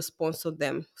was going to sponsor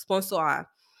her.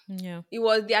 Yeah. It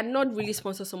was they had not really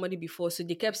sponsored somebody before, so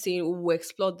they kept saying, "Oh, we'll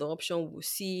explore the option, we'll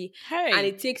see." And Hey.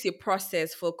 it takes a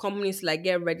process for companies to like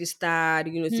get registered,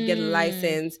 to get a Hmm.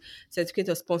 license, certificate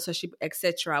of sponsorship,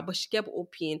 etc. But she kept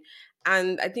hoping,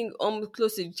 and I think almost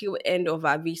close to the tail end of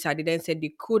her visa, they then said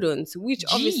they couldn't, which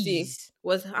obviously Jeez.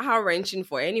 was heart wrenching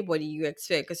for anybody you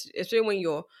expect, because especially when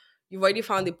you've already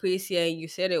found a place here, you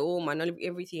said it home and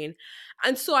everything.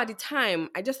 And so at the time,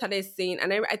 I just started saying,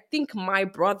 and I think my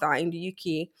brother in the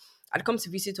UK had come to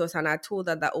visit us, and I told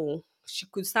her that, oh, she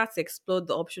could start to explore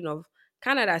the option of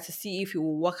Canada to see if it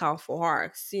will work out for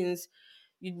her, since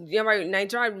you never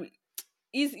Nigeria.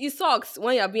 It sucks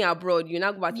when you're being abroad. You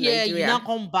now go back to Yeah, you now Nigeria.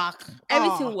 come back.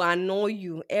 Everything Ah. will annoy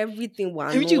you. Everything will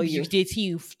Everything annoy will be you. irritating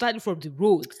you, starting from the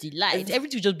roads, the lights. Ex-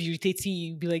 Everything will just be irritating you.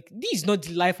 You'll be like, this is not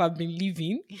the life I've been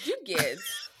living. Do you get?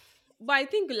 But I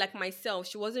think, like myself,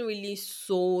 she wasn't really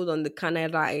sold on the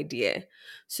Canada idea,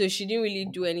 so she didn't really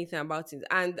do anything about it.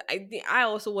 And I think I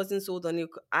also wasn't sold on it.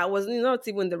 I was not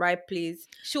even in the right place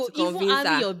So to even convince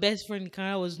having her. your best friend in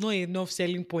Canada was not enough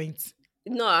selling points.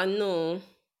 No, I know.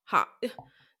 Ha.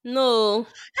 No.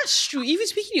 That's true. Even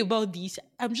speaking about this,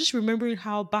 I'm just remembering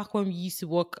how back when we used to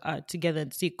work together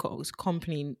at the same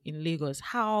company in Lagos,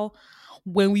 how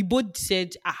when we both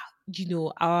said,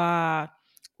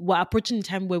 we're approaching the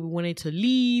time where we wanted to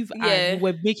leave and Yeah.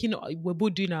 we're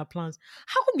both doing our plans.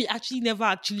 How come we actually never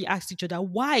actually asked each other,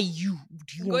 why do you want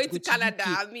to Going go to to Canada,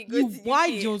 UK? I mean, go to Why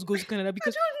do UK. you want to go to Canada? I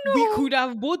Because don't we know. could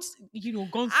have both,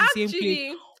 gone to the same place,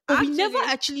 Actually, but we never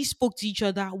actually, actually spoke to each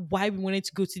other why we wanted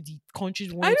to go to the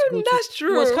countries we I wanted to go don't. to. That's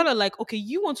It was true. kind of like, okay,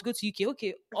 you want to go to UK,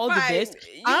 okay, all the best.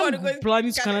 Fine. You want to go I'm to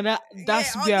planning to Canada? Canada. Yeah,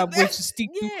 That's all where the I'm going to best. stick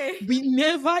to. Yeah. We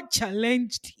never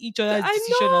challenged each other's I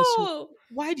decision as to know.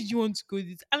 why did you want to go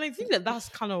this. And I think that that's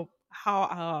kind of how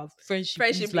our friendship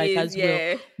Friendship is like is, as well.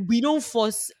 yeah. We don't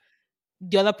force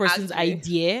the other person's Actually,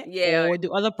 idea yeah. or the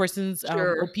other person's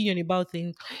Sure. opinion about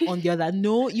things on the other.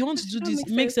 No, you want to do That this, it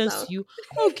makes makes sense sense now. to you.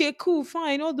 Okay, cool,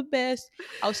 fine, all the best.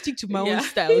 I'll stick to my own Yeah.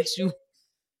 style too.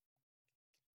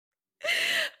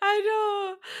 I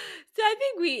know. So I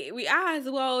think we are as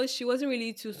well. She wasn't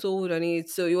really too sold on it.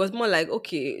 So it was more like,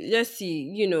 okay, let's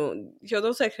see. She was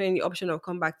also exploring the option of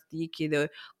come back to the UK, the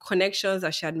connections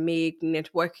that she had made,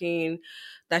 networking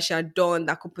that she had done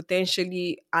that could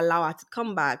potentially allow her to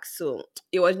come back. So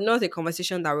it was not a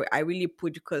conversation that I really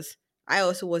put, because I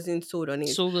also wasn't sold on it.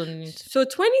 Sold on it. So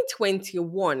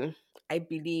 2021, I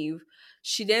believe,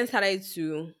 she then started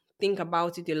to think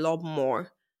about it a lot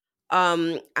more,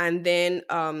 and then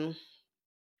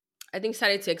I think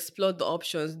started to explore the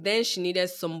options. Then she needed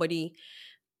somebody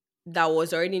that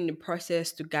was already in the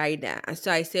process to guide her, and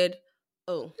so I said,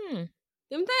 oh, Hmm.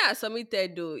 the time I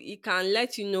submitted, though, it can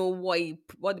let you know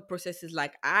what the process is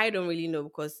like. I don't really know,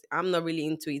 because I'm not really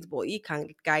into it, but it can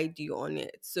guide you on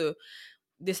it. So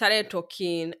they started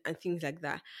talking and things like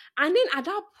that. And then at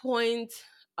that point,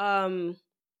 um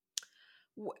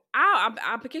our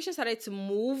application started to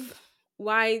move.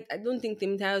 Why? I don't think the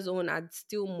entire zone had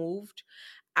still moved.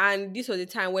 And this was the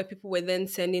time where people were then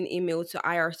sending email to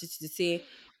IRCT to say,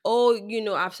 oh,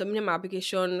 I've submitted my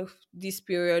application this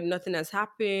period, nothing has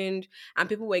happened. And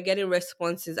people were getting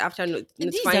responses after This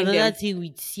is notifying another them. thing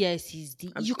with CICs.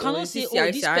 You Oh, cannot is say, this oh,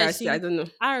 CRC, this IRC? I person, don't know.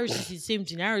 RCC, same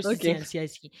thing, RCC Okay. and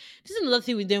CIC. This is another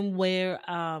thing with them where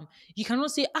you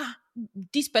cannot say,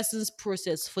 this person's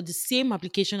process for the same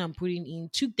application I'm putting in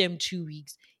took them 2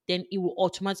 weeks, then it will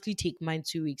automatically take mine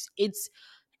 2 weeks.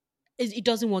 It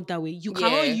doesn't work that way. You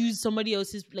cannot Yeah, use somebody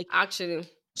else's, like, actually,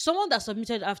 someone that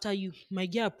submitted after you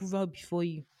might get approval before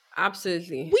you,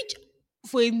 absolutely. which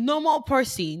for a normal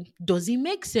person doesn't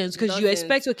make sense because you Doesn't.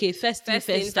 expect, okay, first in, First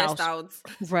in, first first out, out.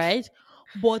 right?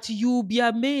 But you'll be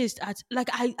amazed at, like,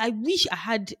 I wish I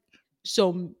had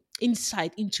some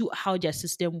insight into how their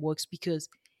system works, because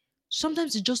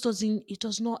sometimes it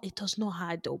does not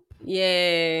add up.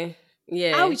 Yeah, How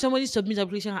yeah. will somebody submit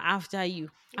application after you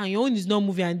and your own is not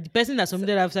moving, and the person that So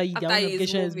submitted after you, their after own he's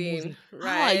application is moving, moving?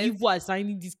 How are you right? people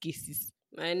assigning these cases?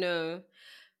 I know.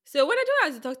 So when I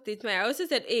told her to talk to Titma, I also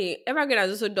said, hey, Evergreen has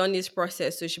also done this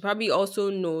process, so she probably also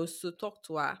knows, so talk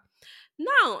to her.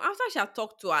 Now, after she had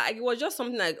talked to her, it was just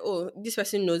something like, oh, this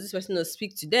person knows,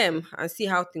 speak to them and see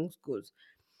how things goes.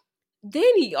 Then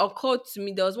it occurred to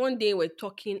me, there was one day we're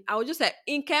talking, I was just like,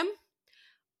 Inkem,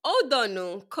 hold on,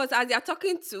 no, because as you're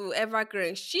talking to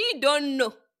Evergreen, she don't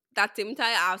know that Timothy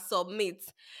have submit.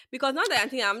 Because now that I'm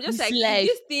thinking, I'm just It's like, is like,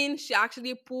 this thing she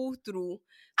actually pulled through?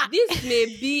 This may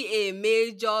be a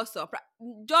major surprise.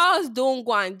 Just don't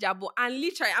go and jabber. And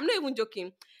literally, I'm not even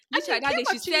joking. And then Literally, that day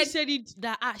Kim she actually said, said it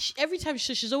that every time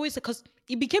she's always because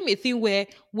it became a thing where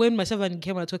when myself and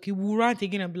Kim are talking, we'll rant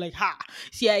again and be like, ha,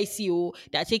 CICO,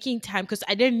 they're taking time because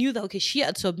I then knew that okay, she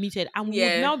had submitted and we would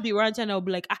yeah, now be ranting and I'll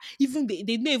be like, even they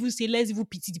didn't even say let's even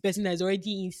pity the person that is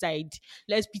already inside.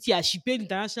 Let's pity her. She paid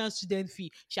international student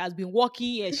fee. She has been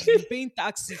working here, she's been paying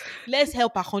taxes. Let's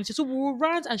help her condition. So we will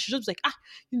rant and she just be like,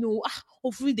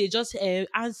 hopefully they just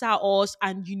answer us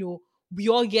and we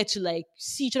all get to like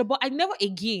see each other. But I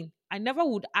never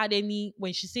would add any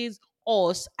when she says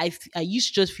us. I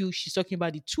used to just feel she's talking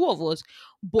about the two of us,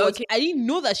 but okay, I didn't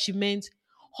know that she meant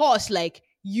us, like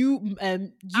you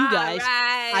guys,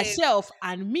 right, herself,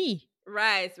 and me.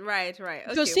 right.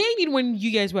 So Okay, saying it when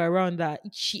you guys were around that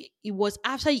it was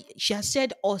after she has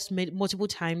said us multiple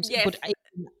times, yes, but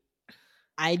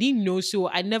I didn't know, so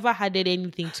I never had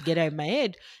anything together in my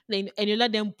head. Then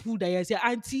Eniola then pulled that and said,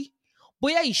 Auntie,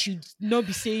 but yeah, you should not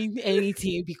be saying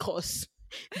anything because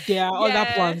there are other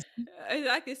yeah, plans.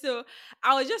 exactly. So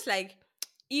I was just like,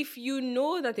 if you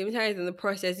know that the entire is in the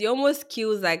process, it almost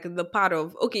kills like the part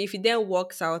of okay, if it then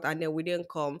works out and then we didn't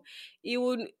come, it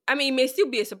would. I mean, it may still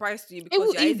be a surprise to you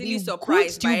because you're easily It could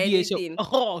surprised by still be a show. anything.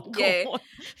 Oh Yeah, God.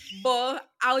 but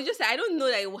I was just like, I don't know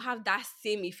that it will have that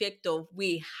same effect of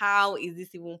wait, how is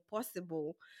this even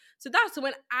possible? So that's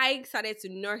when I started to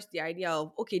nurse the idea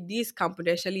of okay, this can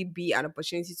potentially be an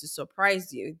opportunity to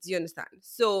surprise you. Do you understand?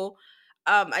 So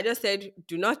I just said,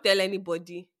 do not tell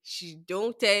anybody. She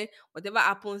don't tell. Whatever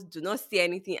happens, do not say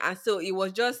anything. And so it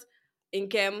was just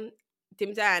Inkem,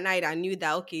 Timothy and I that knew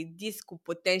that okay, this could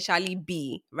potentially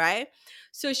be right.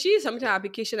 So she submitted an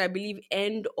application, I believe,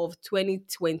 end of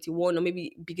 2021 or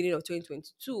maybe beginning of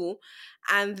 2022.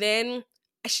 And then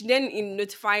she then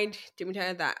notified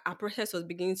Temitayo that our process was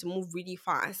beginning to move really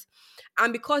fast.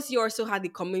 And because you also had the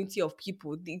community of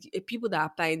people, the people that are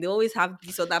applying, they always have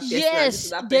this other person and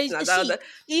this Yes, other there's person and that see, other.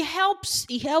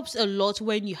 it helps a lot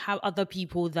when you have other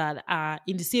people that are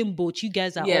in the same boat. You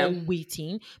guys are Yeah, all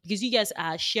waiting because you guys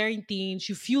are sharing things.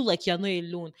 You feel like you're not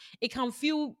alone. It can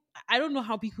feel I don't know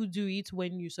how people do it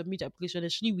when you submit application,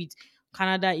 especially with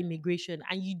Canada immigration,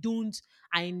 and you don't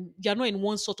and you're not in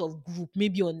one sort of group,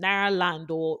 maybe on Nairaland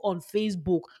or on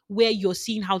Facebook, where you're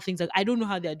seeing how things are. I don't know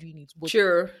how they're doing it, but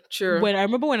sure. when I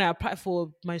remember when I applied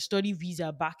for my study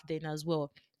visa back then as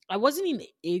well, I wasn't in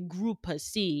a group per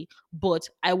se, but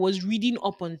I was reading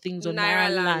up on things on Naira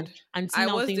Naira Land Land. and I seeing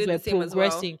how was things doing were the same as well.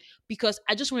 progressing because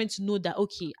I just wanted to know that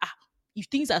okay, if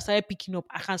things are started picking up,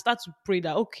 I can start to pray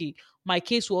that okay, my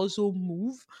case will also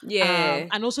move, Yeah.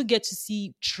 and also get to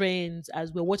see trends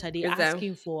as well. What are they Is that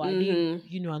asking for? Are they,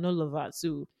 mm-hmm. and all of that.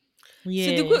 So So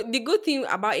yeah, the good thing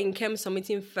about Inkem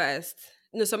submitting first,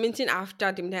 no, submitting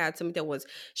after Timothy had submitted was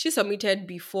she submitted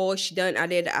before she then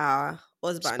added her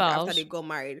husband after they spouse, got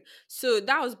married. So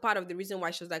that was part of the reason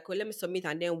why she was like, "Oh, let me submit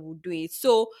and then we'll do it."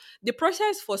 So the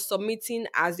process for submitting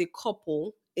as a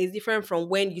couple is different from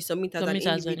when you submit as an submit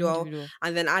as an individual individual.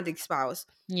 and then add a spouse.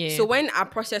 So Yeah, when our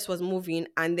process was moving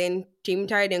and then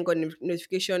Timothy then got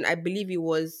notification, I believe it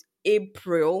was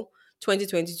April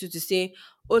 2022 to say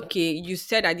okay, you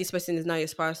said that this person is not your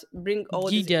spouse, bring all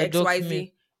give this their document.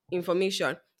 XYZ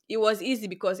information. It was easy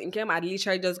because Nkem had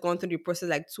literally just gone through the process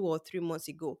like 2 or 3 months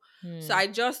ago. So Hmm. I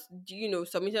just,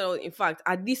 submitted all. In fact,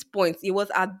 at this point, it was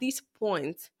at this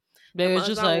point They that were my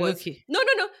just husband like, was, okay. no.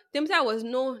 Temsa was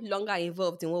no longer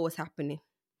involved in what was happening.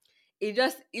 He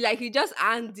just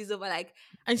hands this over like,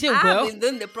 And say, I have well, been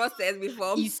doing the process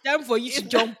before. it's time for you to It's,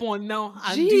 jump on now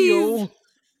and do your jeez. own.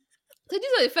 So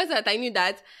this was the first time that I knew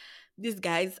that these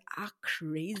guys are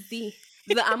crazy.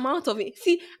 The amount of it.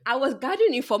 See, I was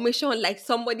gathering information like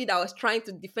somebody that was trying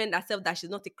to defend herself that she's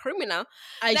not a criminal.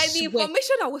 I Like the swear,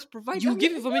 information I was provided, you I'm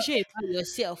give like, what? information about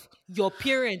yourself, your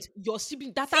parents, your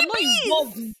siblings that are not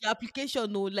involved in CBs! the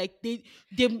application. No, like The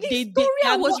story they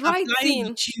I are not was applying with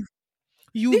writing. you.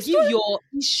 You The give story, your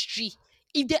history.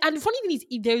 And the funny thing is,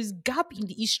 if there is gap in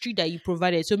the history that you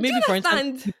provided, so do you maybe for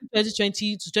instance, understand? you put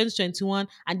 2020 to 2021,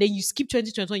 and then you skip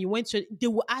 2021, you went to, they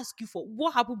will ask you for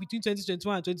what happened between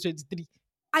 2021 and 2023.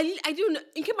 I don't know.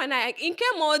 In came and I in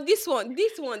came on this one,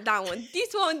 that one,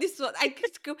 this one. I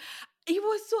just it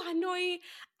was so annoying.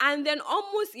 And then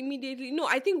almost immediately, no,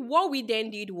 I think what we then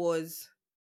did was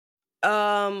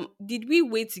did we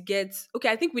wait to get okay,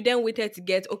 I think we then waited to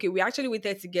get okay, we actually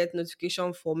waited to get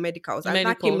notification for medicals and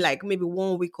that came Medicals. like maybe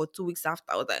 1 week or 2 weeks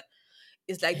after that.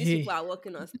 it's like these people Hey, are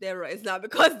working on steroids now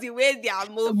because the way they are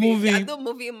moving. not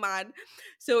moving mad.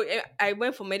 So I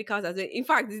went for medicals as well. In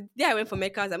fact, the day I went for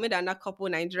medicals, I met another couple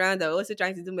Nigerians that were also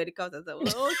trying to do medicals. I said,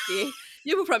 well, okay,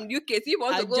 you people from UK, so you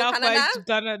want to go Canada? Ajapa to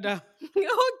Canada.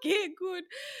 Okay, good.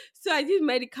 So I did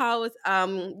medicals.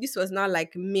 This was not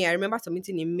like May. I remember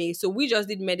submitting in May. So we just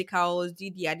did medicals,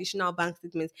 did the additional bank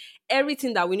statements,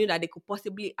 everything that we knew that they could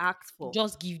possibly ask for.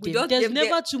 Just give We them. just There's gave them.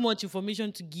 never too much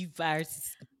information to give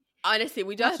viruses. Honestly,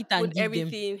 we Pack just it and put give them.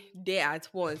 everything there at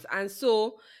once. And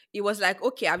so it was like,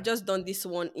 okay, I've just done this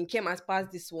one. Kim has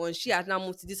passed this one. She has now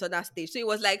moved to this other stage. So it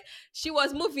was like she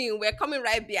was moving. We're coming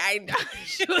right behind her.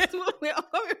 She was moving. We're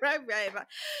coming right behind her.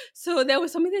 So there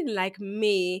was something in like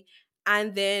May.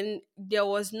 And then there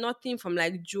was nothing from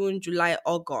like June, July,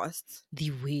 August.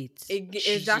 The wait. Jesus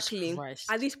Exactly. At Christ.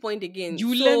 this point again.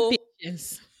 You learn So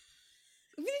patience.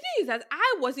 the thing is that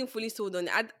I wasn't fully sold on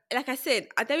it. Like I said,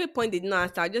 at every point they did not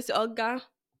answer. I just said, oh God,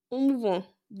 move on.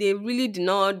 They really did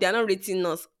not, they're not rating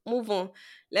us. Move on.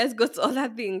 Let's go to other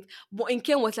things. But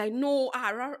Inkem was like, no,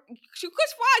 she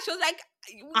goes far. She was like,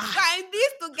 Ah, we're in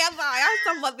this together. I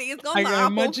have somebody, it's I gonna can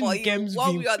happen imagine for the you, game's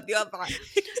one vim. way or the other.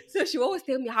 So she always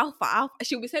tell me how far.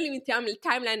 She'll be telling me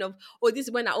timeline of, oh, this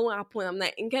is when I won't happen. I'm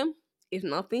like, Inkem, if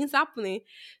nothing's happening.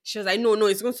 She was like, no, no,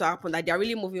 it's going to happen. That they're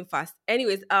really moving fast.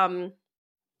 Anyways,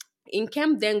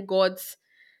 Inkem then got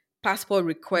passport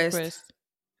request. Request.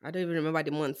 I don't even remember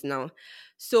the month now.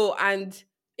 So and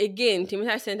again, Timothy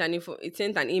it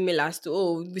sent an email as to,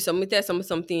 oh, we submitted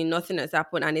something, nothing has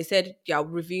happened, and they said they are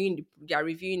reviewing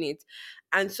it.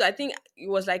 And so I think it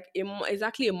was like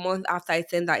exactly a month after I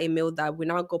sent that email that we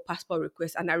now got passport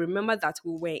request. And I remember that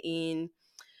we were in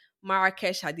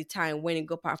Marrakesh at the time when it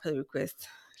got passport request.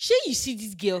 Sure, you see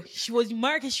this girl. She was in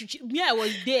Marrakesh. Me, I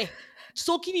was there,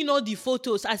 soaking in all the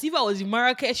photos as if I was in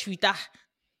Marrakesh with her,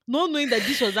 not knowing that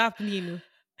this was happening.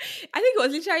 I think it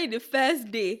was literally the first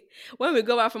day when we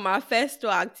got back from our first tour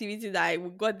activity that we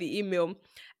got the email.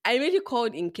 I really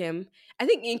called Inkem. I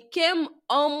think Inkem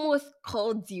almost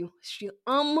called you. She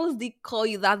almost did call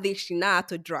you that day. She now had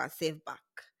to draw herself back.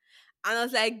 And I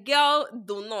was like, girl,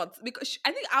 do not. Because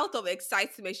I think out of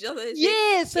excitement, she just wanted to say,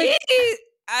 Yes, like eh.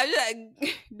 I was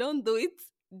like, don't do it.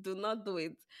 Do not do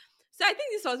it. So I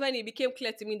think this was when it became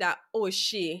clear to me that, oh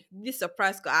shit, this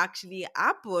surprise could actually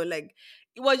happen. Like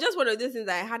it was just one of those things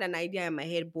that I had an idea in my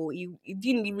head, but it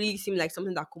didn't really seem like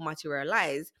something that could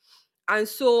materialize. And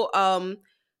so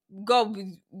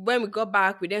when we got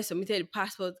back, we then submitted the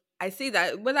passport. I say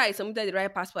that whether I submitted the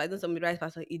right passport, I don't submit the right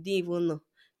passport, it didn't even know.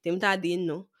 Temita didn't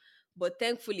know. But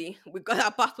thankfully, we got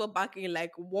our passport back in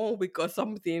like 1 week or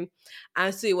something.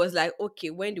 And so it was like, okay,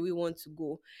 when do we want to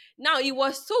go? Now, it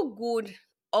was so good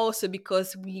also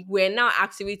because we were now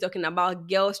actively talking about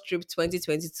Girls Trip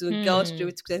 2022, Girls hmm. Trip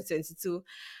 2022.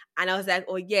 And I was like,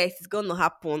 oh, yes, it's going to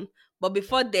happen. But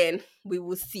before then, we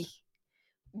will see.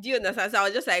 Do you understand? So I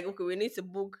was just like, okay, we need to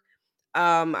book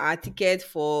our ticket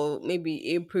for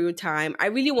maybe April time. I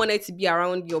really wanted to be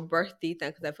around your birthday time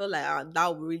because I felt like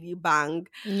that would really bang.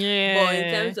 But in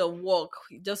Yeah. terms of work,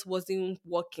 it just wasn't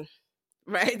working,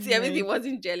 right? Yeah. Everything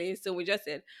wasn't gelling. So we just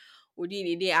said we did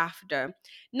the day after.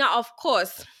 Now, of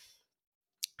course,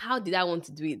 how did I want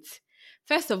to do it?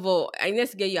 First of all, I need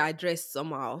to get your address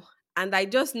somehow. And I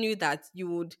just knew that you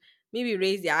would maybe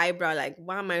raise your eyebrow, like,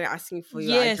 why am I asking for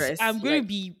your Yes, address? I'm going to Like,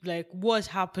 be like, what's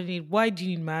happening? Why do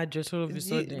you need my address all of a do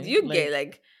sudden? you get Like,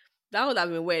 like that would have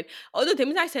been weird. Although the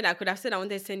minute I said I could have said I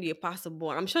wanted to send you a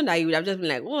passport, I'm sure that you would have just been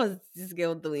like, "What was this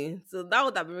girl doing?" So that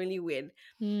would have been really weird.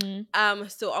 hmm,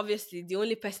 So obviously the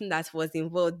only person that was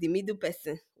involved, the middle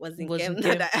person, was in Kem. wasn't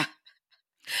That Kim.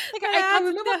 Like I I had to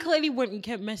remember tell. clearly when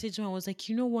Nkem messaged me, I was like,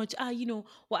 you know what?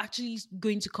 We're actually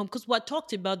going to come because we had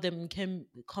talked about them Nkem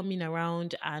coming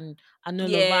around and all of that.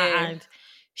 Yeah, And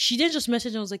she then just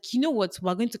messaged and was like, you know what?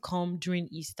 We're going to come during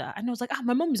Easter. And I was like,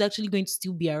 my mom is actually going to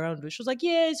still be around. She was like,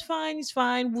 yeah, it's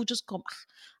fine. We'll just come.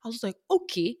 I was like,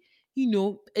 okay,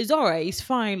 it's all right, it's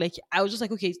fine. Like I was just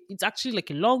like, okay, it's actually like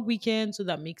a long weekend, so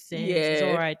that makes sense. It's all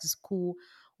yeah, right, it's cool,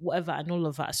 whatever, and all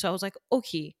of that. So I was like,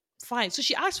 okay, fine. So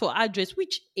she asked for address,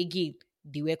 which again,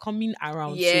 they were coming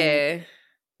around. So yeah.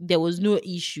 there was no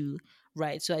issue.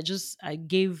 Right. So I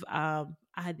gave I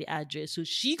had the address. So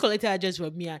she collected address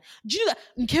from me. And do you know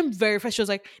that came very fast? She was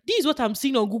like, this is what I'm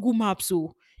seeing on Google Maps.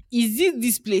 So is it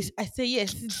this place? I said,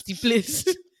 yes, it's the place.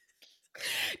 Do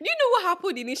you know what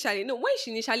happened initially? No, when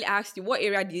she initially asked you what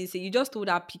area did you say, you just told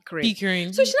her Pickering. So she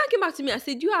Pickering. now came back to me and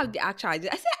said, "Do you have the actual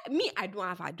address?" I said, "Me, I don't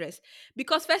have address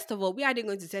because first of all, where are they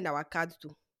going to send our cards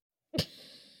to?"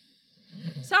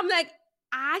 So I'm like,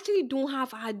 I actually don't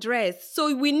have address.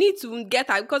 So we need to get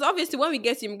her because obviously when we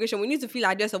get to immigration, we need to fill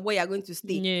address of where you're going to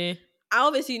stay. Yeah. And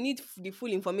obviously you need the full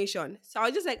information. So I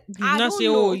was just like, You I not say,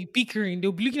 don't oh, know. you pickering.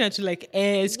 They'll be looking at you like,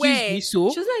 excuse Where me, she so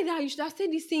was like that, you should have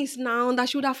said these things now. That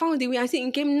she would have found a way. I said,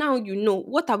 in came now, you know.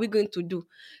 What are we going to do?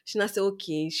 She now said,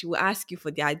 okay, she will ask you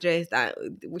for the address that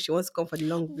she wants to come for the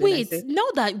long view. And I wait, said, now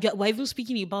that we're even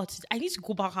speaking about it, I need to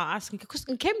go back and ask because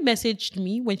Nkem messaged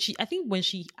me when I think when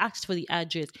she asked for the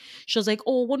address, she was like,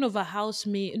 "Oh, one of her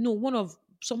housemate, no, one of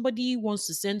somebody wants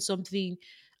to send something,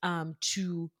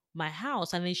 to my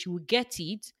house, and then she will get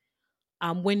it,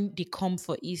 when they come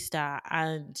for Easter,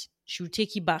 and she will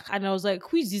take it back." And I was like,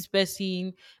 "Who is this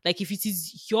person? Like, if it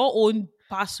is your own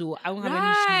parcel, I won't have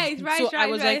any issue with right, it." right, So I right,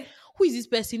 was like, right. "Who is this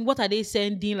person? What are they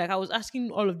sending?" Like, I was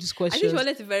asking all of these I think she questions.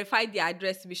 wanted to verify the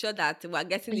address to be sure that we're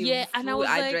getting the Yeah, and I full was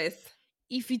like, address.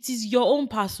 if it is your own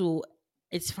parcel,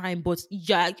 it's fine. But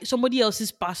yeah, somebody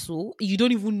else's parcel, you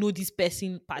don't even know this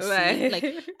person per se. Like,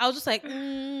 Right. I was just like,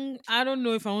 I don't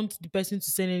know if I want the person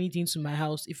to send anything to my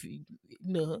house. If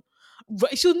no,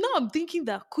 but so now I'm thinking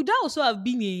that could that also have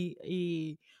been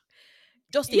a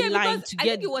just a Yeah, because line to I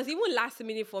think get. it was even last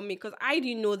minute for me because I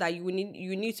didn't know that you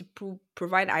need to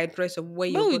provide address of where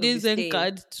you're But going with to be this end staying.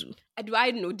 card too. Do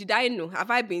I know? Did I know? Have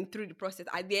I been through the process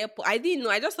at the airport? I didn't know.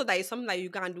 I just thought that it's something that you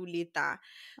can do later.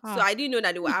 So Ah, I didn't know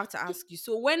that they would have to ask you.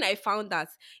 So when I found that,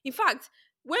 in fact,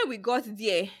 when we got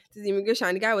there to the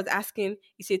immigration, the guy was asking,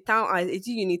 "It's a town, is it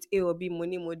unit A or B,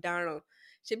 money more down?"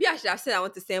 Maybe I should have said I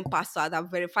want to send password and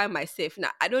verify myself. Now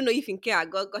I don't know if in case I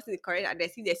gotten the correct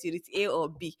address, if there's unit A or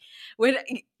B. When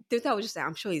Total was just like,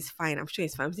 I'm sure it's fine. I'm sure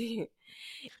it's fine. I'm saying,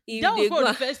 that if was they one of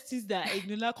go the first things that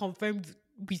Eniola confirmed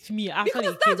with me after because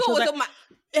they came. that's She what was was like, on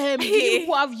my do you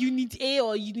people have unit A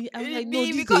or unit? I was like, no, B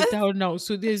this is a because town now,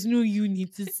 so there's no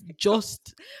unit. It's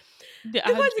just the because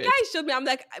the address. guy showed me, I'm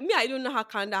like, me, I don't know how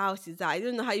Canada houses are. I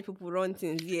don't know how you people run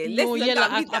things here. Let's No, not yeah, go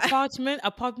like and meet that.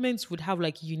 apartments would have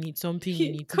like unit, something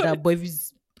unit God. that, but if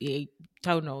it's a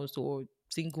townhouse or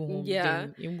single home, Yeah.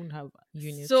 then it won't have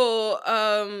unit. So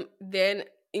then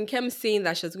Inkem saying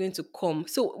that she was going to come.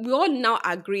 So we all now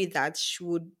agree that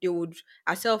they would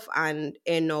herself and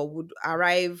Eno would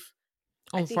arrive,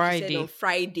 I On think he said on Friday.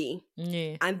 Friday.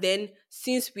 Yeah. And then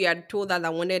since we had told her that I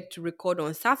wanted to record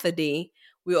on Saturday,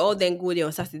 we all then go there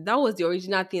on Saturday. That was the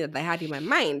original thing that I had in my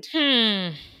mind. Hmm.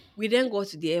 We then go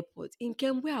to the airport. In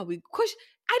Kem, where are we? Because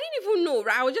I didn't even know,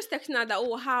 right? I was just texting her that,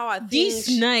 oh, how are This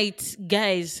things? night,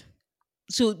 guys,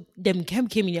 so them came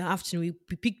in the afternoon.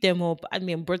 We picked them up and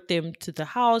then brought them to the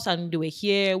house, and they were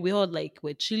here. We all like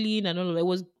were chilling and all of that. It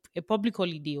was a public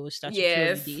holiday or statutory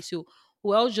holiday, Yes. so we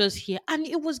were all just here. And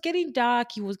it was getting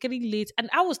dark. It was getting late, and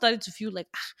I was starting to feel like,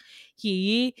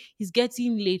 he's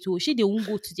getting late. Or she they won't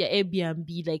go to their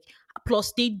Airbnb. Like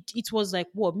plus they, it was like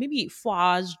what, maybe 4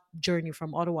 hours journey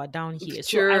from Ottawa down here.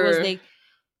 So I was Sure. like,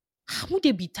 would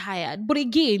they be tired? But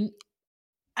again,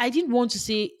 I didn't want to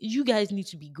say you guys need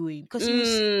to be going because it was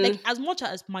like, Mm, as much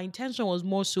as my intention was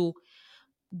more so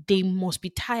they must be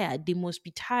tired, they must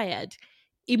be tired.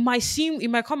 It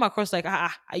might come across like,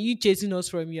 are you chasing us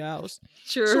from your house?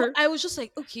 So sure. I was just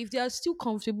like, okay, if they are still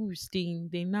comfortable with staying,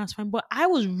 then that's fine. But I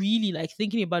was really like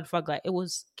thinking about the fact that it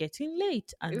was getting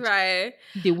late and Right.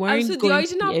 they So weren't going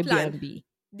to the Airbnb.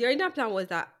 the original plan was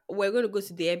that we're going to go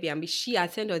to the Airbnb. She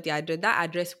had sent us the address, that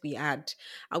address we had,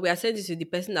 and we had sent it to the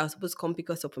person that was supposed to come pick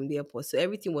us up from the airport. So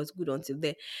everything was good until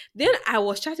then. Then I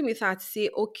was chatting with her to say,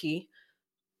 okay,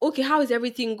 how is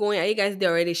everything going? Are you guys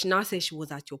there already? She now said she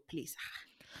was at your place.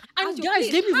 At And your guys,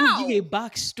 place? let me even give you a How?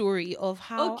 backstory of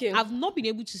how Okay. I've not been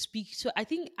able to speak. So I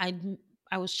think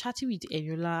I was chatting with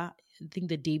Eniola, I think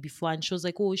the day before, and she was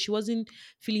like, "Oh, she wasn't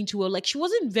feeling too well. Like she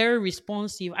wasn't very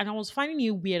responsive." And I was finding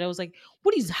it weird. I was like,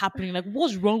 "What is happening? Like,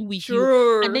 what's wrong with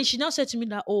you?" And then Sure. she now said to me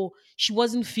that, "Oh, she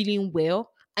wasn't feeling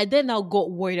well." I then now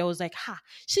got worried. I was like,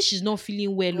 since she's not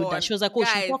feeling well, that God, she was like, "Oh,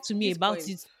 she'll guys, talk to me this about point.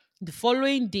 it the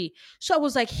following day." So I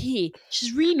was like, hey,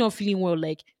 she's really not feeling well.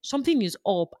 Like something is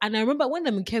up. And I remember when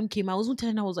the came, I wasn't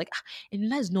telling her, I was like,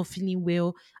 Enila is not feeling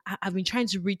well. I've been trying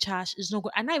to reach her. She's not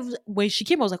good. And when she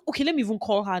came, I was like, okay, let me even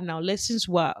call her now. Let's, since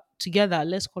we're together,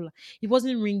 let's call her. It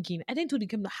wasn't ringing. I then told the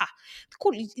came that, the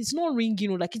call, it's not ringing.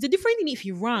 Or like, it's a different thing if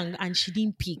he rang and she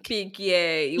didn't pick. Big, yeah.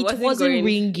 It It wasn't wasn't going,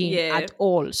 ringing yeah. at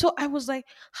all. So I was like,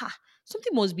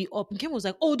 something must be up. And Ken was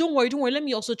like, oh, don't worry, don't worry. Let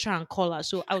me also try and call her.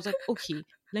 So I was like, okay,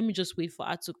 let me just wait for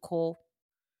her to call,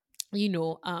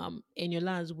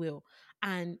 Eniola as well.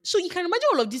 And so you can imagine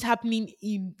all of this happening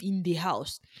in the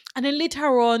house. And then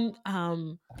later on,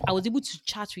 I was able to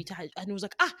chat with her and it was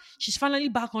like, she's finally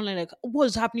back online. Like,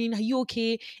 what's happening? Are you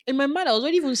okay? In my mind, I was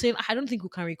already even saying, I don't think we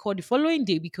can record the following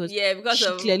day because Yeah, because she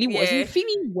of, clearly wasn't yeah.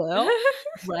 feeling well,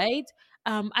 right?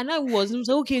 And I was like,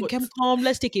 okay, But come, come,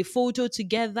 let's take a photo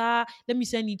together. Let me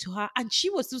send it to her. And she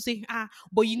was still saying,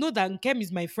 but you know that Nkem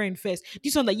is my friend first.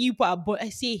 This one that you put up, but I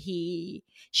say, hey.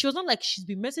 She was not like she's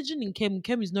been messaging Nkem.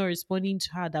 Nkem is not responding to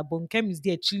her. That but Nkem is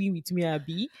there chilling with me,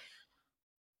 Abby.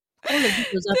 All of this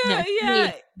was happening. I swear,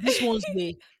 yeah. these ones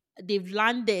were they've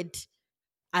landed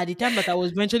at the time that I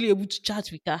was eventually able to chat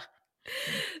with her.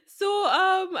 So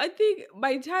I think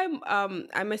by the time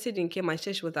I messaged and came and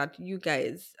she was at you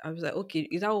guys, I was like, okay,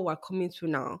 is that what we're coming to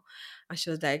now? And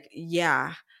she was like,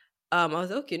 yeah. I was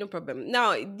like, okay, no problem.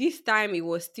 Now this time it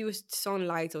was still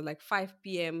sunlight or like 5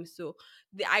 p.m. So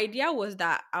the idea was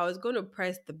that I was gonna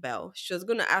press the bell. She was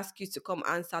gonna ask you to come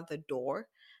answer the door,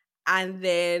 and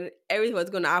then everything was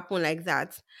gonna happen like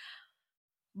that.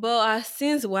 But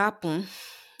since what happened,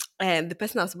 and the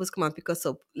person that was supposed to come and pick us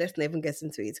up, let's not even get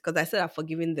into it because I said I've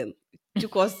forgiven them.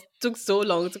 Took so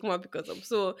long to come and pick us up.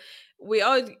 So we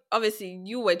all obviously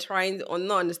you were trying or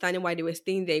not understanding why they were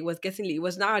staying there. It was getting late. It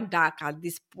was now dark at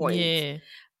this point. Yeah.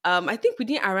 I think we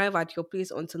didn't arrive at your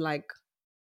place until like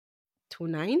 2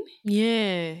 9,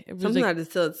 Yeah. It was something like, like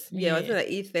the third. Yeah, I yeah.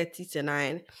 think like 8:30 to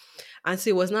 9. And so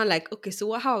it was not like, okay, so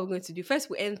what how are we going to do? First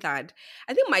we entered.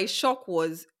 I think my shock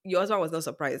was your husband was not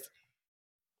surprised.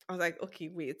 I was like, okay,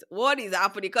 wait, what is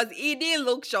happening? Because he didn't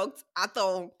look shocked at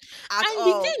all. At And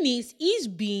the all. thing is, he's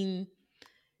been,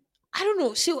 I don't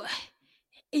know. So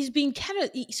it's been kind of,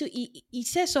 so he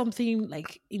said something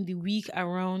like in the week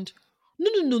around, no,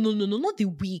 not the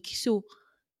week. So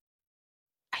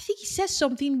I think he said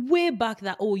something way back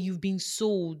that, oh, you've been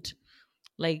sold.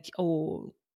 Like,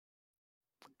 oh,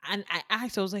 and I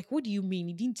asked, I was like, what do you mean?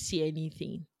 He didn't say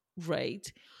anything, right?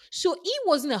 So he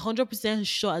wasn't 100%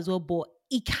 sure as well, but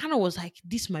he kind of was like,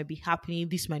 this might be happening,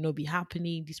 this might not be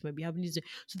happening, this might be happening. So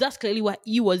that's clearly why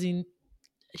he wasn't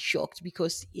shocked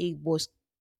because it was,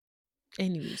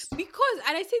 anyways, Because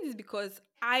and I say this because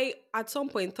I at some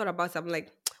point thought about it, I'm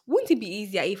like, wouldn't it be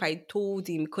easier if I told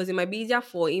him? Because it might be easier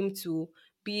for him to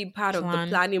be part of the plan.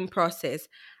 planning process.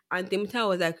 And Temita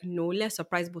was like, no, let's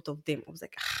surprise both of them. I was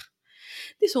like,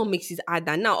 this one makes it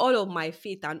harder. Now all of my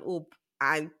faith and hope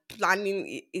and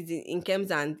planning is in Kem's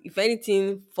and if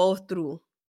anything falls through,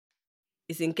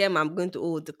 it's in Kem I'm going to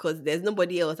hold because there's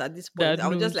nobody else at this point. That I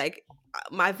was just knows. like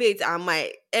my faith and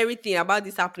my everything about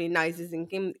this happening now is in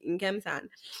Kem's hand.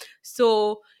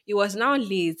 So it was now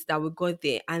late that we got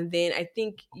there, and then I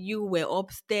think you were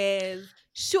upstairs,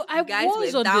 So I you guys were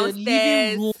was on the living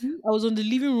downstairs. room. I was on the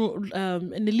living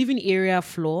room, in the living area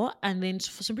floor, and then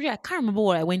for some reason I can't remember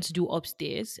what I went to do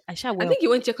upstairs. I shall I well, think you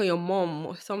went to check on your mom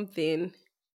or something.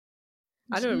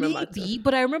 I don't remember too. maybe,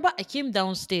 but I remember I came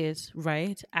downstairs,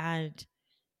 right, and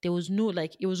there was no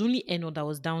like it was only Eno that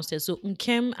was downstairs. So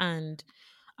Nkem and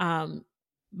um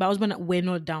my husband were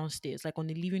not downstairs, like on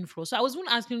the living floor. So I was even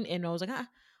asking Eno, I was like,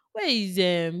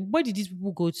 where did these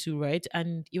people go to? Right.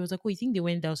 And he was like, oh, you think they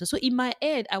went downstairs? So in my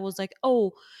head, I was like,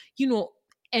 oh, you know,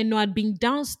 Eno had been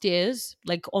downstairs,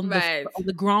 like Right. on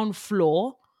the ground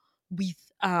floor with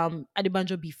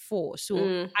Adebanjo before. So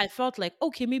Mm. I felt like,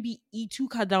 okay, maybe he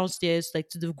took her downstairs, like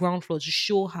to the ground floor to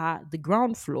show her the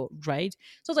ground floor, right?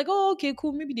 So I was like, oh, okay,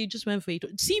 cool. Maybe they just went for it.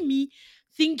 See me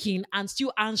thinking and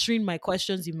still answering my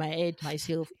questions in my head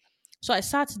myself. So I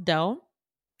sat down,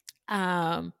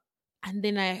 um, and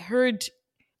then I heard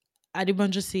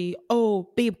Adebanjo say,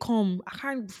 "Oh, babe, come." I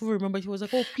can't remember. He was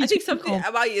like, "Oh, I please, think quickly something come."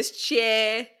 about his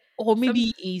chair, Or some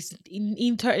maybe is the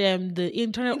internet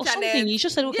or something. internet. He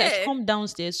just said, "Okay, I should Yeah. come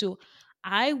downstairs." So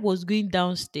I was going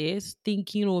downstairs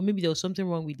thinking, oh, maybe there was something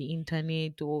wrong with the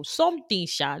internet or something.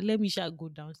 Sha, let me shall go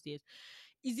downstairs.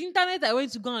 Is internet I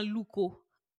went to go and look,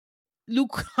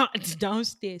 look at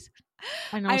downstairs,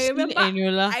 and I was I seeing remember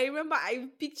Eniola. I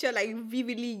picture like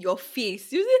vividly your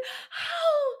face. You say, how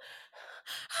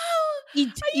are It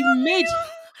you made okay?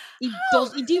 it How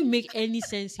didn't make any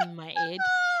sense in my head.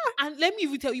 And let me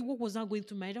even tell you what was not going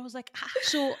through my head. I was like,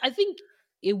 so I think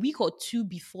a week or two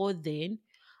before then,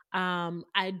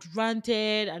 I'd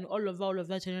ranted and all of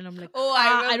that, and then I'm like, Oh,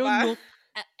 I I don't remember.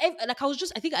 know. Like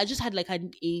I think I just had like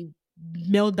a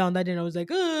meltdown that day. And I was like,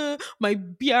 my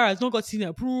BR has not gotten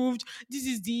approved. This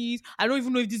is this. I don't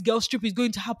even know if this girl trip is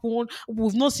going to happen.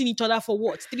 We've not seen each other for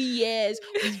what 3 years.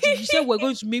 We said we're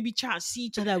going to maybe try and see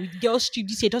each other with girls trip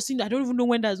this year. Doesn't I don't even know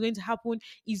when that's going to happen.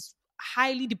 Is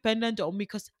highly dependent on me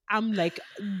because I'm like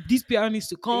this PR needs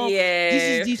to come. This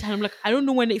is Yeah. this, and I'm like I don't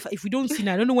know when if we don't see,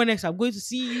 I don't know when next I'm going to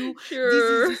see you. This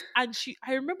is Sure. this, and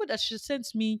I remember that she sent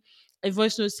me a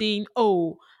voice note saying,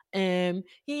 "Oh,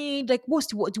 hey, like what's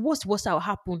the worst that will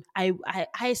happen?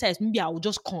 I said maybe I will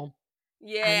just come." and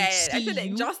Yeah, I see said that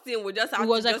you. Justin would just It have to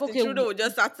was like, Justin okay, Trudeau would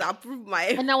just have to approve my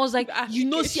and I was like, you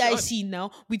know, application. CIC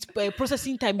now with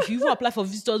processing time. If you even apply for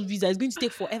visitors visa, it's going to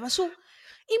take forever. So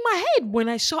in my head, when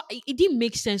I saw it, it didn't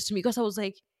make sense to me because I was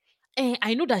like,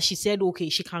 I know that she said okay,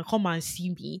 she can come and see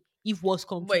me if worst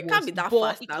come to But it can't be worst, that but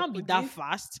fast it now, can't be could that it?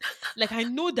 fast. Like I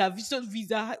know that visitor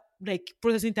visa like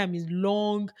processing time is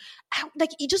long. Like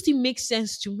it just didn't make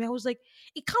sense to me. I was like,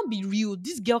 it can't be real.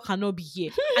 This girl cannot be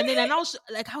here. And then I was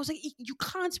like, you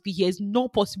can't be here. It's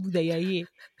not possible that you're here.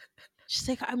 She's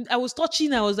like, I was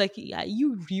touching. I was like, are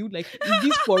you real? Like, is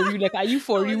this for real? Like, are you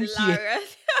for That was real here?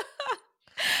 hilarious.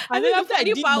 I And then think the after I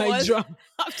funny did part my was drum,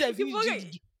 after I you finished doing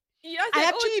forget. the, You just I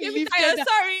said, "Oh, actually Timothy, lifted that.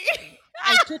 sorry."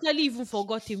 I totally even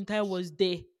forgot Tim Tai was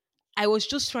there. I was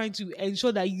just trying to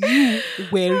ensure that you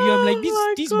were real. I'm like,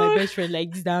 Oh this is my my best friend,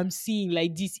 like this that I'm seeing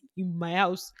like this in my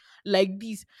house, like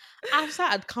this. After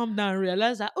I'd calmed down and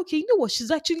realized that okay, you know what,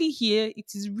 she's actually here. It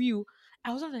is real.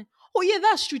 I was like, oh yeah,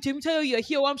 that's true. Tim Tai, you're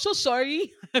here. Oh, I'm so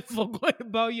sorry. I forgot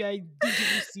about you. I didn't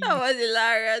even see that you. was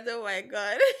hilarious. Oh my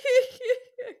god.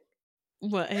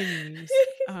 But anyways,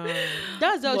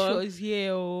 that's how she but was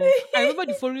here. Oh, I remember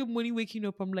the following morning waking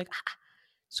up. I'm like,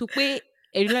 so wait,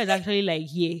 Erila is actually like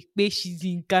here. Where she's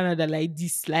in Canada like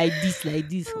this, like this, like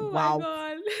this. oh my Wow.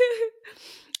 god.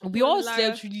 it We was all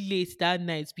hilarious. slept really late that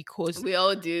night because We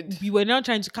all did. we were now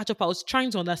trying to catch up. I was trying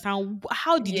to understand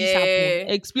how did this happen?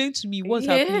 Yeah. Explain to me what's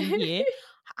Yeah. happening here.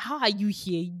 How are you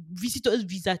here? Visitors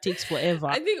visa takes forever.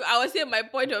 I think I was saying my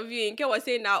point of view. And Ken was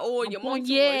saying now, oh, your mom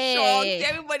too was shocked. Yeah.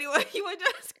 Everybody was, you were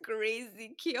just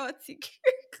crazy, chaotic.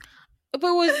 But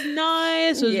it was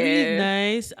nice. It was really yeah.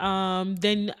 nice.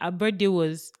 Then our birthday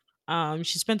was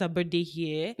she spent her birthday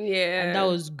here, and that Yeah.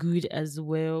 was good as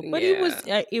well. But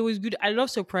Yeah. it was good. I love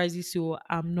surprises, so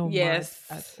I'm not mad at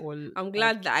Yes. all. I'm Like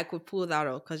glad that I could pull that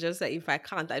off because just like if I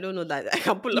can't, I don't know that I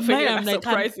can pull off in any mind, I'm other like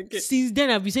surprise again. since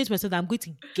then I've been saying to myself that I'm going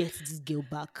to get this girl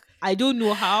back. I don't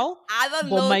know how, I don't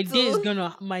but know too. my day is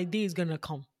gonna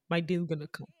come. My day is gonna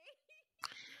come.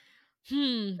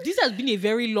 This has been a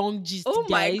very long gist, Oh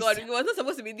my guys. god, it was not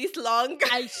supposed to be this long.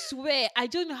 I swear, I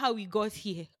don't know how we got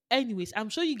here. Anyways, I'm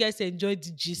sure you guys enjoyed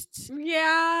the gist.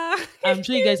 yeah. I'm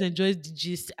sure you guys enjoyed the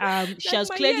gist. She like has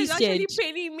my ear clearly is said, actually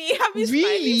paining me. I've been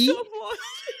smiling so really? much.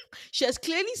 She has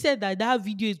clearly said that that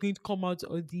video is going to come out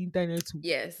on the internet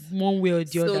Yes. one way or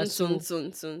the other. Soon, soon, So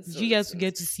soon, soon, you soon, guys will soon.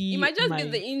 get to It see might just be my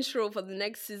the intro for the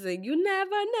next season. You never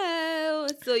know.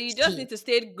 So you just see need to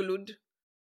stay glued.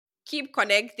 Keep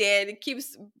connected. Keep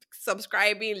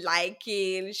subscribing,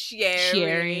 liking, sharing,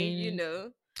 sharing and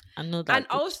all And that good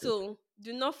stuff. also,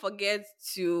 do not forget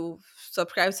to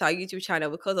subscribe to our YouTube channel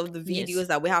because of the Yes, videos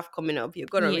that we have coming up. You're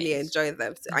gonna really yes. enjoy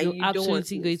them, and You're you don't want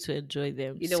to absolutely going miss. to enjoy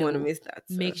them. You don't want to So miss that.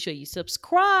 make So sure you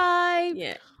subscribe.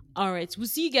 yeah. All right. We'll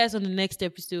see you guys on the next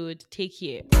episode. Take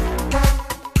care.